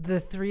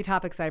the 3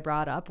 topics I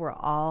brought up were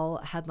all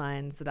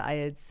headlines that I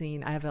had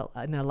seen. I have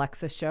an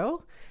Alexa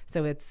show,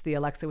 so it's the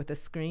Alexa with a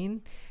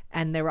screen,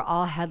 and they were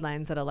all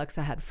headlines that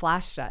Alexa had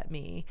flashed at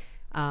me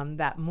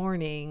that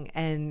morning,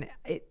 and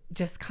it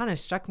just kind of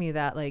struck me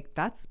that like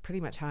that's pretty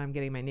much how I'm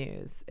getting my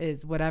news,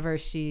 is whatever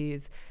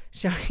she's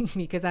showing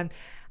me, because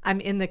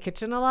I'm in the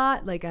kitchen a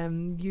lot. Like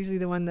I'm usually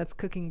the one that's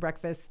cooking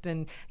breakfast,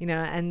 and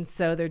and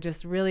so they're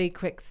just really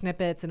quick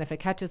snippets, and if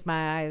it catches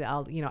my eye,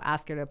 I'll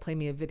ask her to play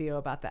me a video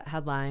about that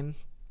headline.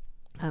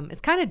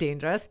 It's kind of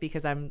dangerous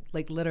because I'm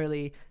like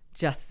literally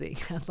just seeing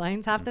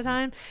headlines half the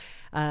time.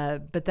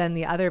 But then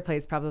the other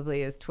place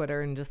probably is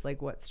Twitter and just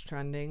like what's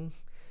trending.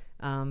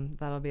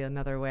 That'll be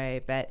another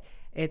way. But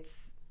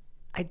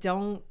I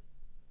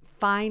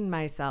find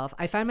myself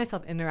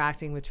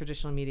interacting with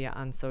traditional media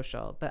on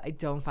social, but I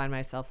don't find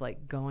myself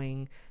like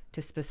going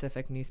to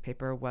specific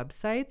newspaper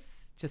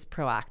websites just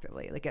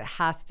proactively. Like it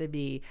has to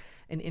be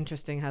an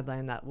interesting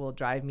headline that will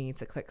drive me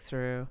to click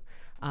through.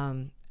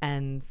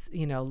 And,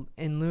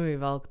 in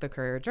Louisville, the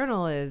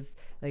Courier-Journal is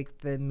like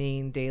the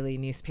main daily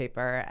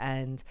newspaper.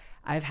 And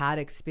I've had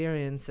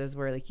experiences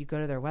where like you go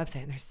to their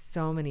website and there's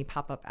so many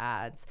pop-up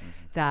ads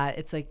that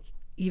it's like,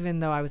 even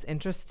though I was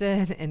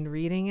interested in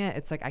reading it,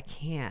 it's like, I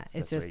can't.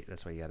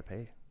 That's why you got to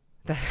pay.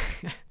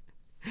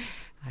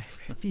 I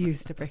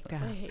refuse to break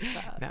down. I hate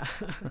that. No.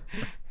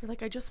 You're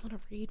like, I just want to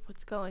read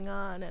what's going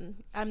on. And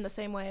I'm the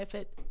same way. If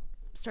it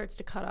starts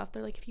to cut off,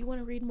 they're like, if you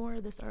want to read more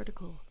of this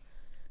article,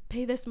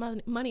 pay this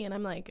money. And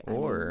I'm like,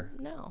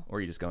 no. Or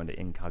you just go into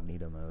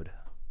incognito mode.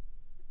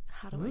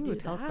 How do I do that?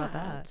 Tell us about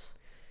that.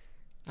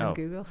 On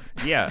Google?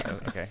 Yeah.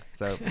 Okay.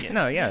 So,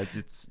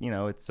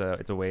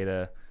 it's a way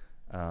to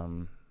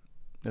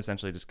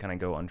essentially just kind of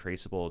go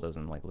untraceable. It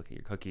doesn't like look at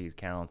your cookie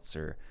accounts,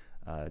 or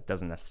it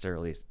doesn't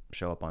necessarily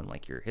show up on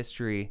like your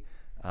history.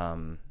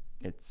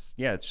 It's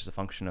just a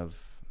function of,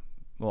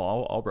 well,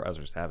 all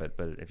browsers have it,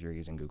 but if you're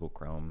using Google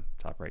Chrome,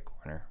 top right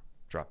corner,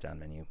 drop down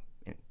menu,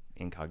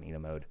 incognito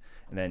mode.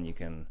 And then you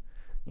can,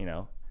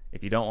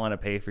 if you don't want to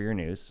pay for your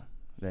news,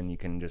 then you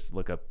can just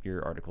look up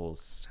your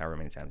articles however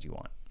many times you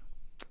want.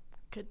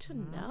 Good to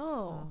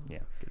know. Yeah.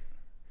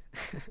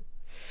 Good.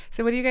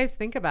 So what do you guys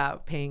think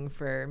about paying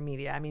for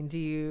media? I mean, do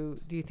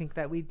you think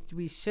that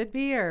we should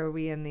be, or are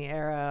we in the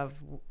era of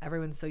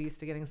everyone's so used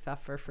to getting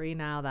stuff for free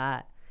now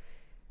that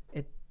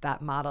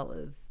that model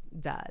is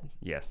dead?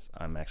 Yes,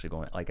 I'm actually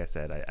going, like I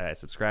said, I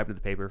subscribe to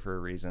the paper for a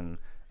reason.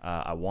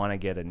 I want to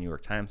get a New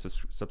York Times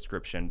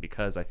subscription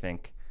because I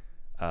think,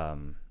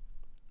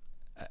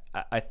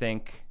 I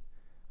think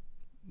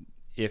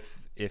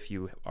if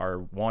you are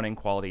wanting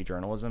quality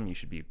journalism, you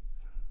should be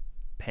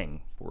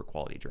paying for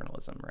quality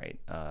journalism, right?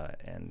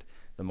 And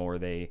the more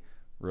they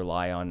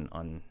rely on,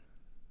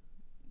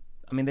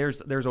 I mean,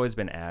 there's always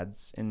been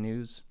ads in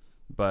news,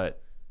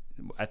 but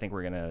I think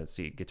we're gonna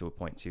get to a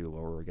point too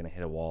where we're gonna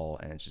hit a wall,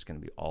 and it's just gonna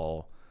be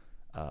all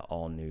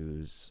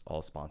news,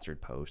 all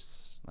sponsored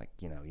posts. Like,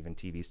 even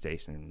TV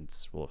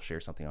stations will share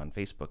something on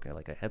Facebook,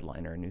 like a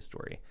headline or a news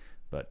story,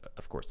 but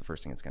of course the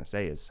first thing it's gonna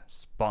say is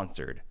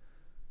sponsored :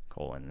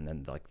 and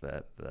then like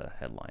the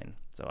headline.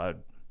 So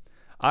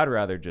I'd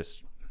rather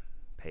just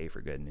pay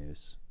for good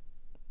news,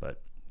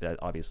 but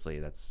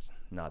that's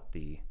not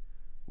the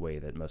way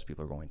that most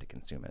people are going to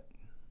consume it.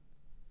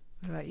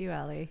 What about you,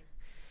 Allie?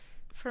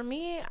 For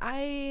me,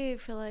 I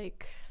feel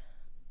like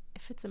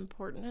if it's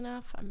important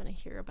enough, I'm going to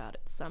hear about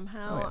it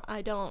somehow. Oh, yeah.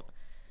 I don't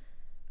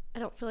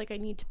feel like I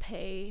need to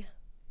pay.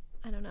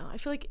 I don't know. I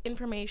feel like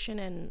information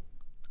and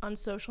on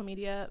social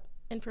media,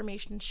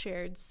 information is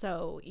shared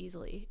so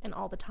easily and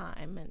all the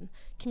time and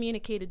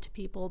communicated to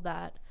people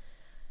that,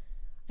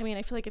 I mean,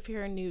 I feel like if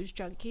you're a news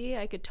junkie,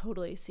 I could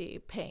totally see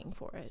paying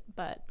for it.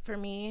 But for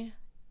me,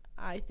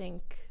 I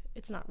think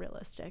it's not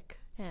realistic,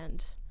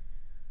 and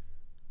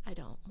I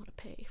don't want to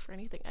pay for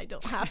anything I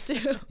don't have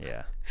to.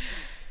 Yeah.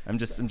 I'm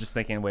just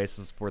thinking of ways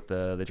to support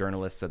the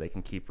journalists so they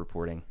can keep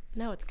reporting.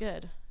 No, it's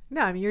good.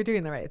 No, I mean, you're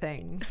doing the right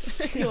thing.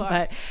 You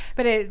are.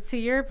 But to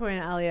your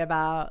point, Allie,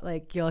 about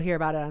like you'll hear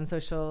about it on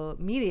social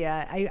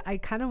media, I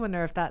kind of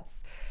wonder if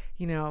that's,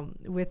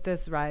 with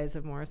this rise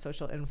of more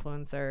social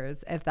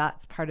influencers, if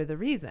that's part of the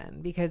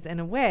reason, because in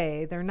a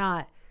way they're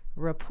not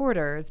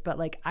reporters, but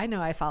like I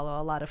know I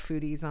follow a lot of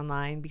foodies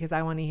online because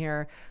I want to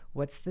hear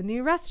what's the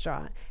new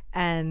restaurant.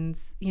 And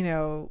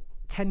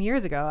 10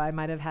 years ago I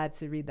might have had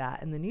to read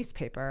that in the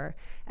newspaper,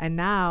 and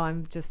now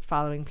I'm just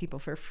following people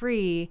for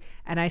free,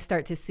 and I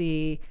start to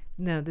see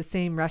the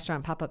same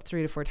restaurant pop up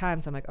 3 to 4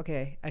 times. I'm like,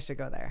 okay, I should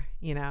go there.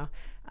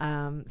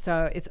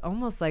 So it's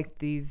almost like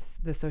the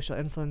social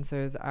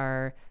influencers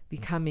are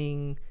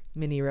becoming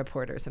mini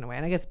reporters in a way,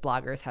 and I guess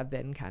bloggers have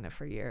been kind of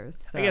for years.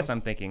 So. I guess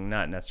I'm thinking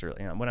not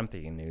necessarily, when I'm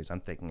thinking news,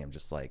 I'm thinking of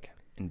just like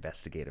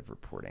investigative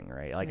reporting,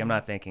 right? Like, I'm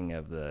not thinking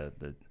of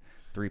the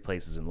 3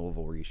 places in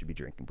Louisville where you should be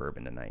drinking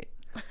bourbon tonight.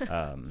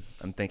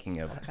 I'm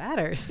thinking of what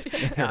matters.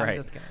 No, right. I'm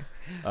just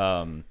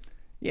kidding.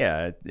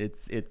 Yeah,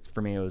 it's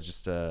for me, it was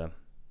just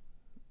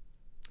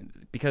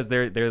because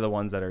they're the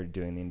ones that are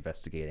doing the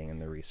investigating and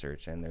the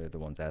research, and they're the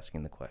ones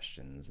asking the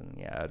questions, and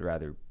yeah, I'd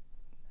rather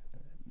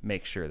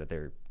make sure that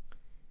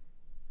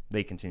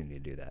they continue to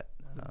do that.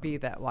 Be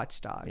that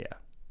watchdog. Yeah.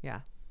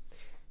 Yeah.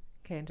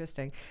 Okay,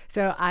 interesting.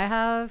 So I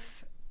have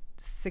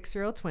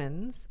 6-year-old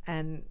twins,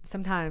 and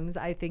sometimes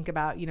I think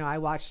about, I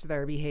watch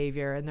their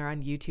behavior, and they're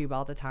on YouTube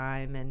all the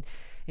time, and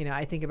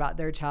I think about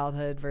their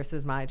childhood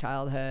versus my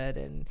childhood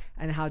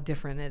and how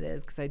different it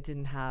is because I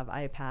didn't have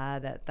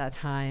iPad at that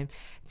time.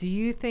 Do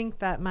you think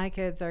that my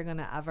kids are going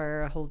to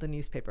ever hold a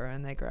newspaper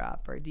when they grow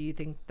up, or do you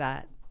think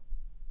that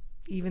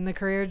even the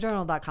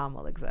CourierJournal.com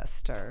will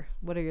exist, or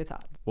what are your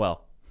thoughts?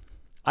 Well,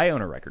 I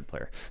own a record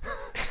player.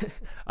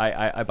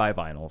 I buy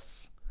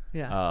vinyls.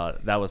 Yeah.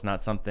 That was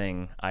not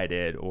something I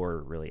did, or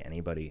really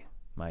anybody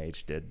my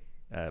age did.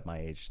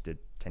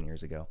 10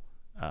 years ago.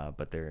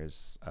 But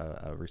there's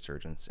a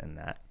resurgence in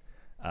that.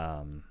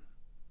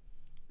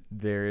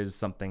 There is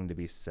something to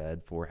be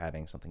said for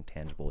having something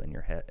tangible in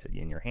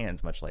your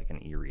hands, much like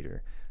an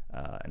e-reader,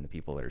 and the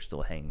people that are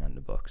still hanging on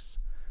to books.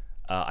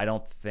 I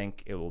don't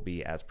think it will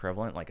be as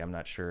prevalent. Like, I'm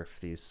not sure if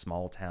these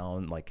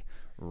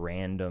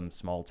random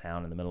small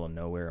town in the middle of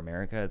nowhere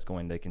America is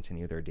going to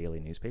continue their daily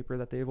newspaper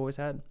that they've always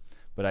had.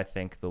 But I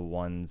think the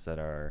ones that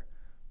are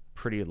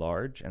pretty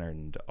large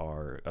and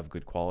are of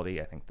good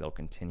quality, I think they'll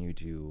continue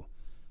to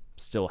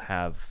still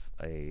have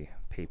a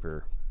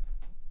paper,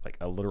 like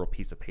a literal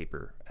piece of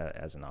paper,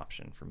 as an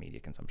option for media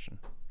consumption.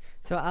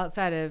 So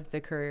outside of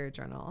the Courier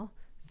Journal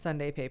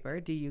Sunday paper,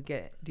 do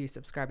you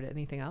subscribe to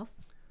anything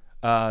else?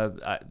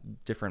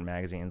 Different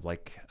magazines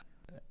like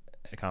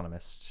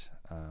Economist,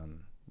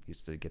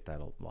 used to get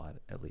that a lot,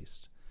 at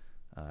least.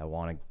 I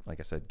want to, like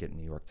I said, get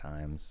New York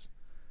Times.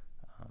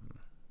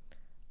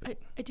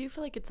 I do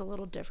feel like it's a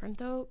little different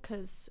though,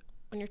 because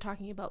when you're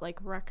talking about like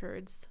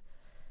records,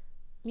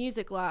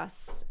 music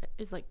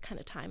is like kind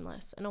of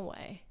timeless in a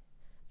way.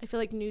 I feel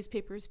like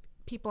newspapers,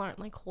 people aren't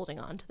like holding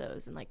on to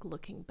those and like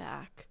looking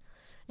back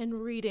and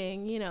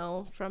reading,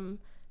 from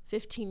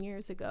 15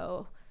 years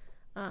ago.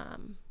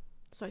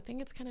 So I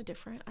think it's kind of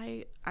different.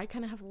 I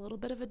kind of have a little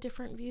bit of a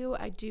different view.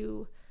 I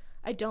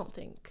don't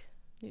think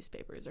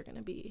newspapers are going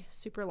to be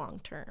super long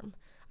term.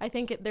 I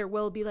think there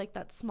will be like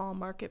that small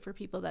market for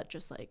people that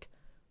just like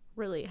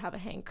really have a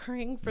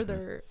hankering for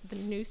the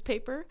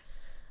newspaper.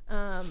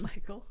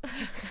 Michael.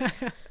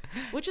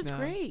 Which is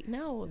great.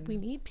 No, we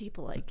need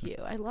people like you.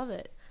 I love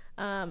it.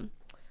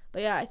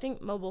 But yeah, I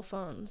think mobile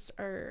phones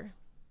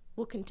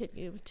will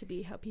continue to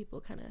be how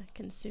people kind of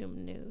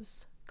consume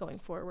news going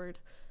forward.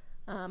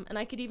 And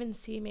I could even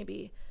see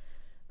maybe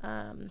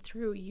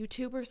through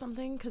YouTube or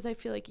something, because I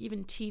feel like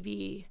even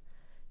TV,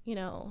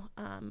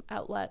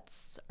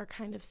 outlets are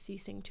kind of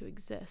ceasing to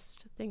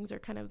exist. Things are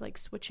kind of like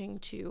switching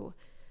to,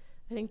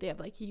 I think they have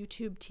like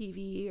YouTube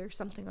TV or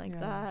something like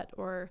that,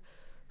 or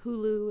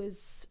Hulu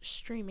is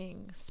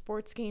streaming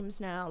sports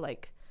games now.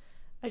 Like,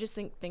 I just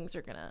think things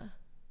are gonna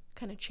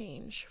kind of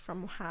change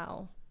from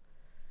how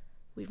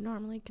we've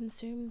normally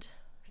consumed.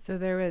 So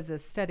there was a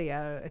study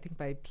out, I think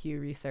by Pew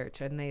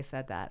Research, and they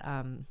said that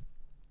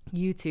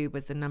YouTube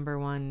was the number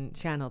one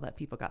channel that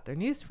people got their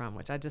news from,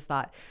 which I just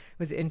thought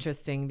was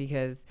interesting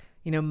because,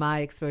 my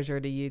exposure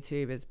to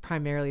YouTube is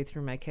primarily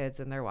through my kids,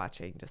 and they're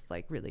watching just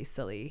like really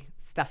silly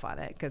stuff on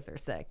it because they're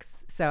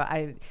 6. So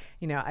I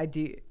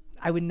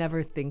would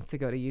never think to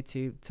go to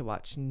YouTube to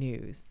watch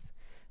news.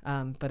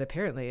 But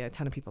apparently a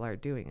ton of people are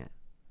doing it.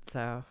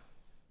 So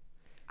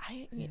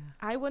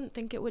I wouldn't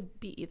think it would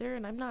be either,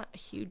 and I'm not a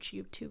huge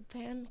YouTube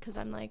fan because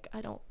I'm like,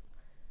 I don't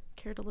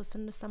care to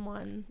listen to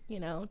someone,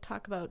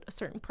 talk about a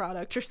certain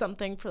product or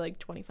something for like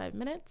 25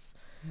 minutes.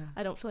 Yeah.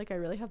 I don't feel like I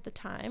really have the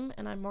time,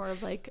 and I'm more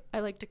of like, I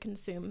like to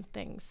consume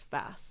things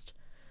fast.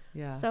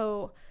 Yeah.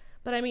 So,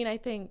 but I mean, I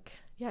think,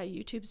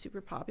 YouTube's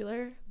super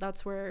popular.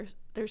 That's where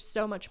there's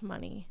so much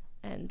money,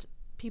 and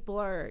people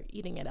are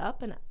eating it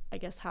up, and I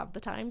guess have the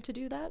time to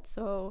do that.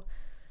 So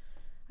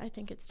I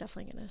think it's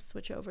definitely going to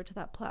switch over to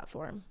that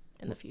platform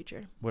in the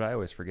future. What I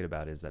always forget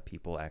about is that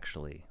people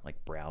actually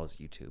like browse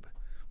YouTube,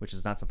 which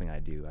is not something I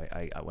do.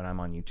 I when I'm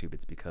on YouTube,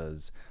 it's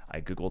because I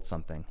Googled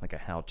something like a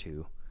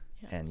how-to,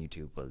 and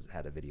YouTube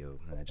had a video,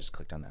 and I just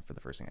clicked on that for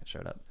the first thing that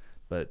showed up.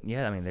 But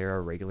yeah, I mean, there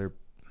are regular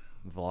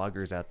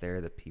vloggers out there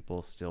that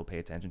people still pay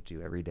attention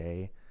to every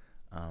day.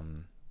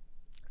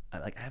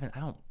 I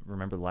don't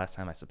remember the last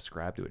time I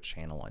subscribed to a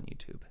channel on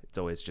YouTube. It's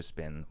always just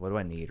been, what do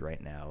I need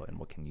right now, and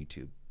what can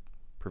YouTube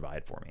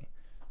provide for me?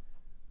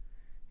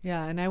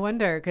 Yeah, and I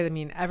wonder, because I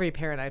mean, every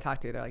parent I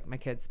talk to, they're like, my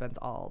kid spends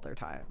all their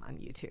time on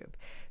YouTube.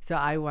 So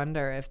I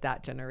wonder if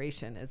that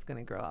generation is going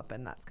to grow up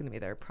and that's going to be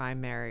their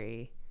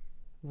primary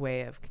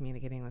way of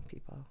communicating with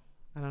people.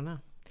 I don't know.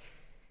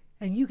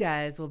 And you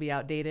guys will be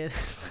outdated.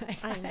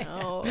 I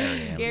know.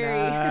 Scary.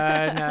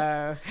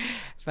 No.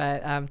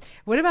 But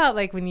what about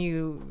like when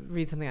you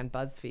read something on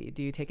BuzzFeed?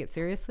 Do you take it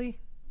seriously?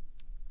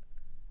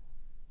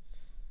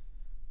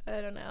 I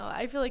don't know.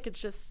 I feel like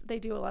it's just, they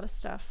do a lot of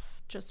stuff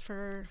just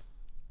for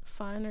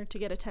fun or to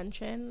get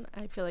attention.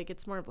 I feel like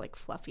it's more of like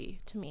fluffy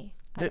to me.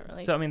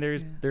 So I mean,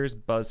 there's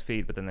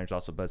BuzzFeed, but then there's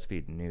also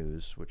BuzzFeed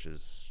News, which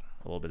is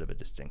a little bit of a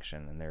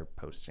distinction, and they're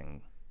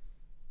posting,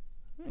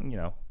 I mean,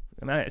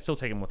 I still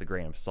take them with a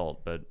grain of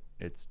salt, but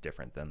it's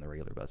different than the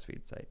regular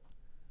BuzzFeed site.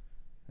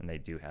 And they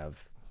do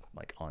have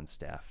like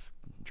on-staff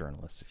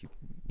journalists.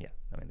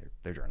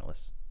 They're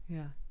journalists.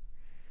 Yeah.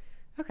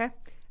 Okay.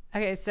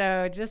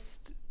 So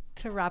just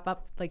to wrap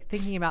up, like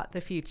thinking about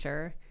the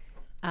future,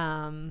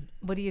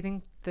 what do you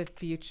think the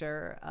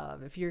future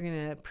of, if you're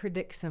going to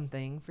predict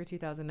something for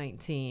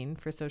 2019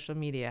 for social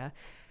media,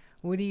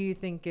 what do you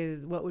think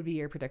what would be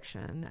your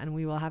prediction? And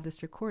we will have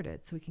this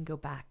recorded so we can go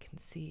back and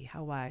see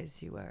how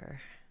wise you were.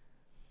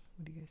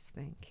 What do you guys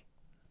think?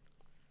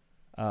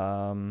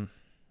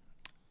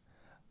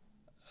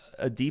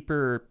 A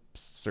deeper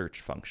search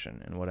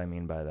function. And what I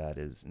mean by that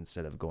is,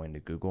 instead of going to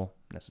Google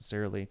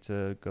necessarily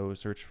to go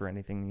search for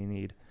anything you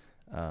need,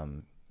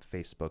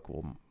 Facebook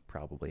will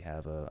probably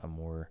have a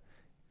more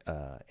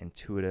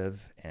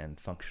intuitive and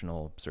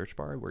functional search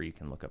bar where you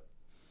can look up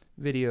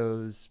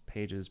videos,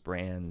 pages,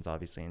 brands,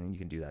 obviously, and you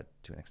can do that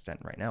to an extent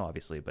right now,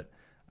 obviously, but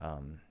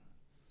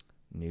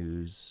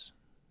news.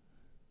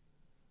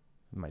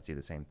 You might see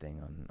the same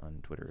thing on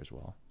Twitter as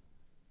well.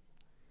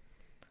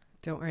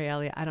 Don't worry,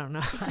 Ellie. I don't know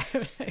if I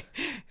have a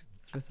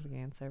specific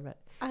answer, but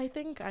I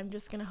think I'm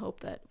just going to hope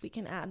that we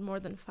can add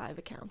more than 5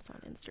 accounts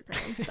on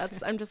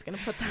Instagram. I'm just going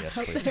to put that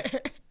out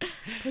there.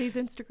 Please,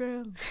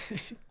 Instagram.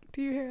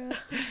 Do you hear us?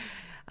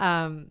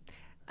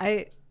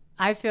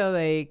 I feel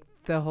like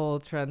the whole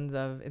trend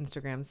of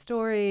Instagram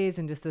stories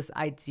and just this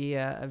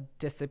idea of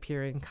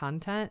disappearing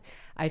content,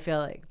 I feel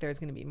like there's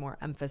going to be more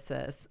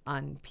emphasis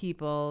on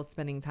people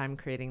spending time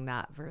creating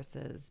that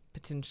versus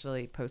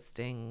potentially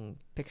posting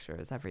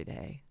pictures every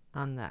day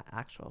on the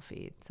actual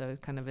feed. So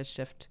kind of a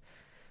shift,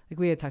 like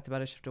we had talked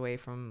about, a shift away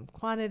from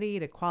quantity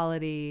to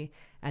quality,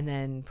 and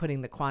then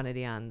putting the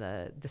quantity on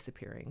the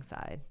disappearing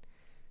side.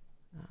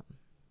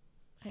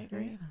 I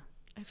agree. Yeah.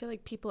 I feel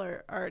like people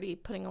are already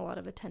putting a lot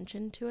of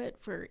attention to it.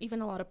 For even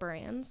a lot of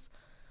brands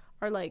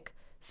are like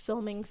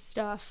filming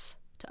stuff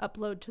to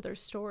upload to their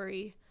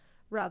story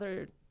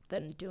rather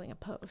than doing a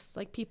post.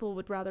 Like, people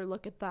would rather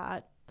look at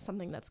that,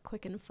 something that's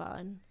quick and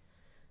fun,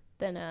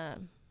 than a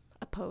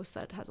post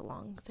that has a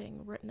long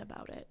thing written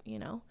about it, you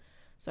know?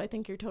 So I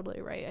think you're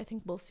totally right. I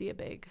think we'll see a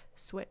big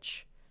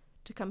switch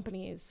to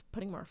companies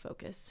putting more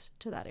focus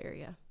to that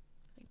area.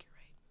 I think you're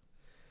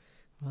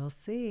right. We'll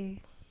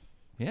see.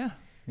 Yeah.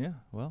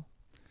 Well,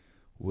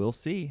 we'll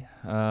see.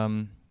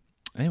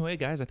 Anyway,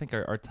 guys, I think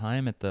our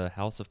time at the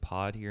House of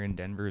Pod here in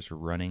Denver is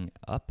running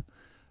up.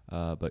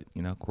 But,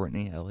 you know,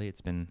 Courtney, Ellie,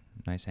 it's been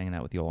nice hanging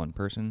out with you all in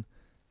person.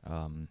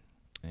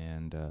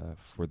 And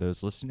for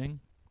those listening,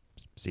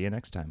 see you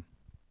next time.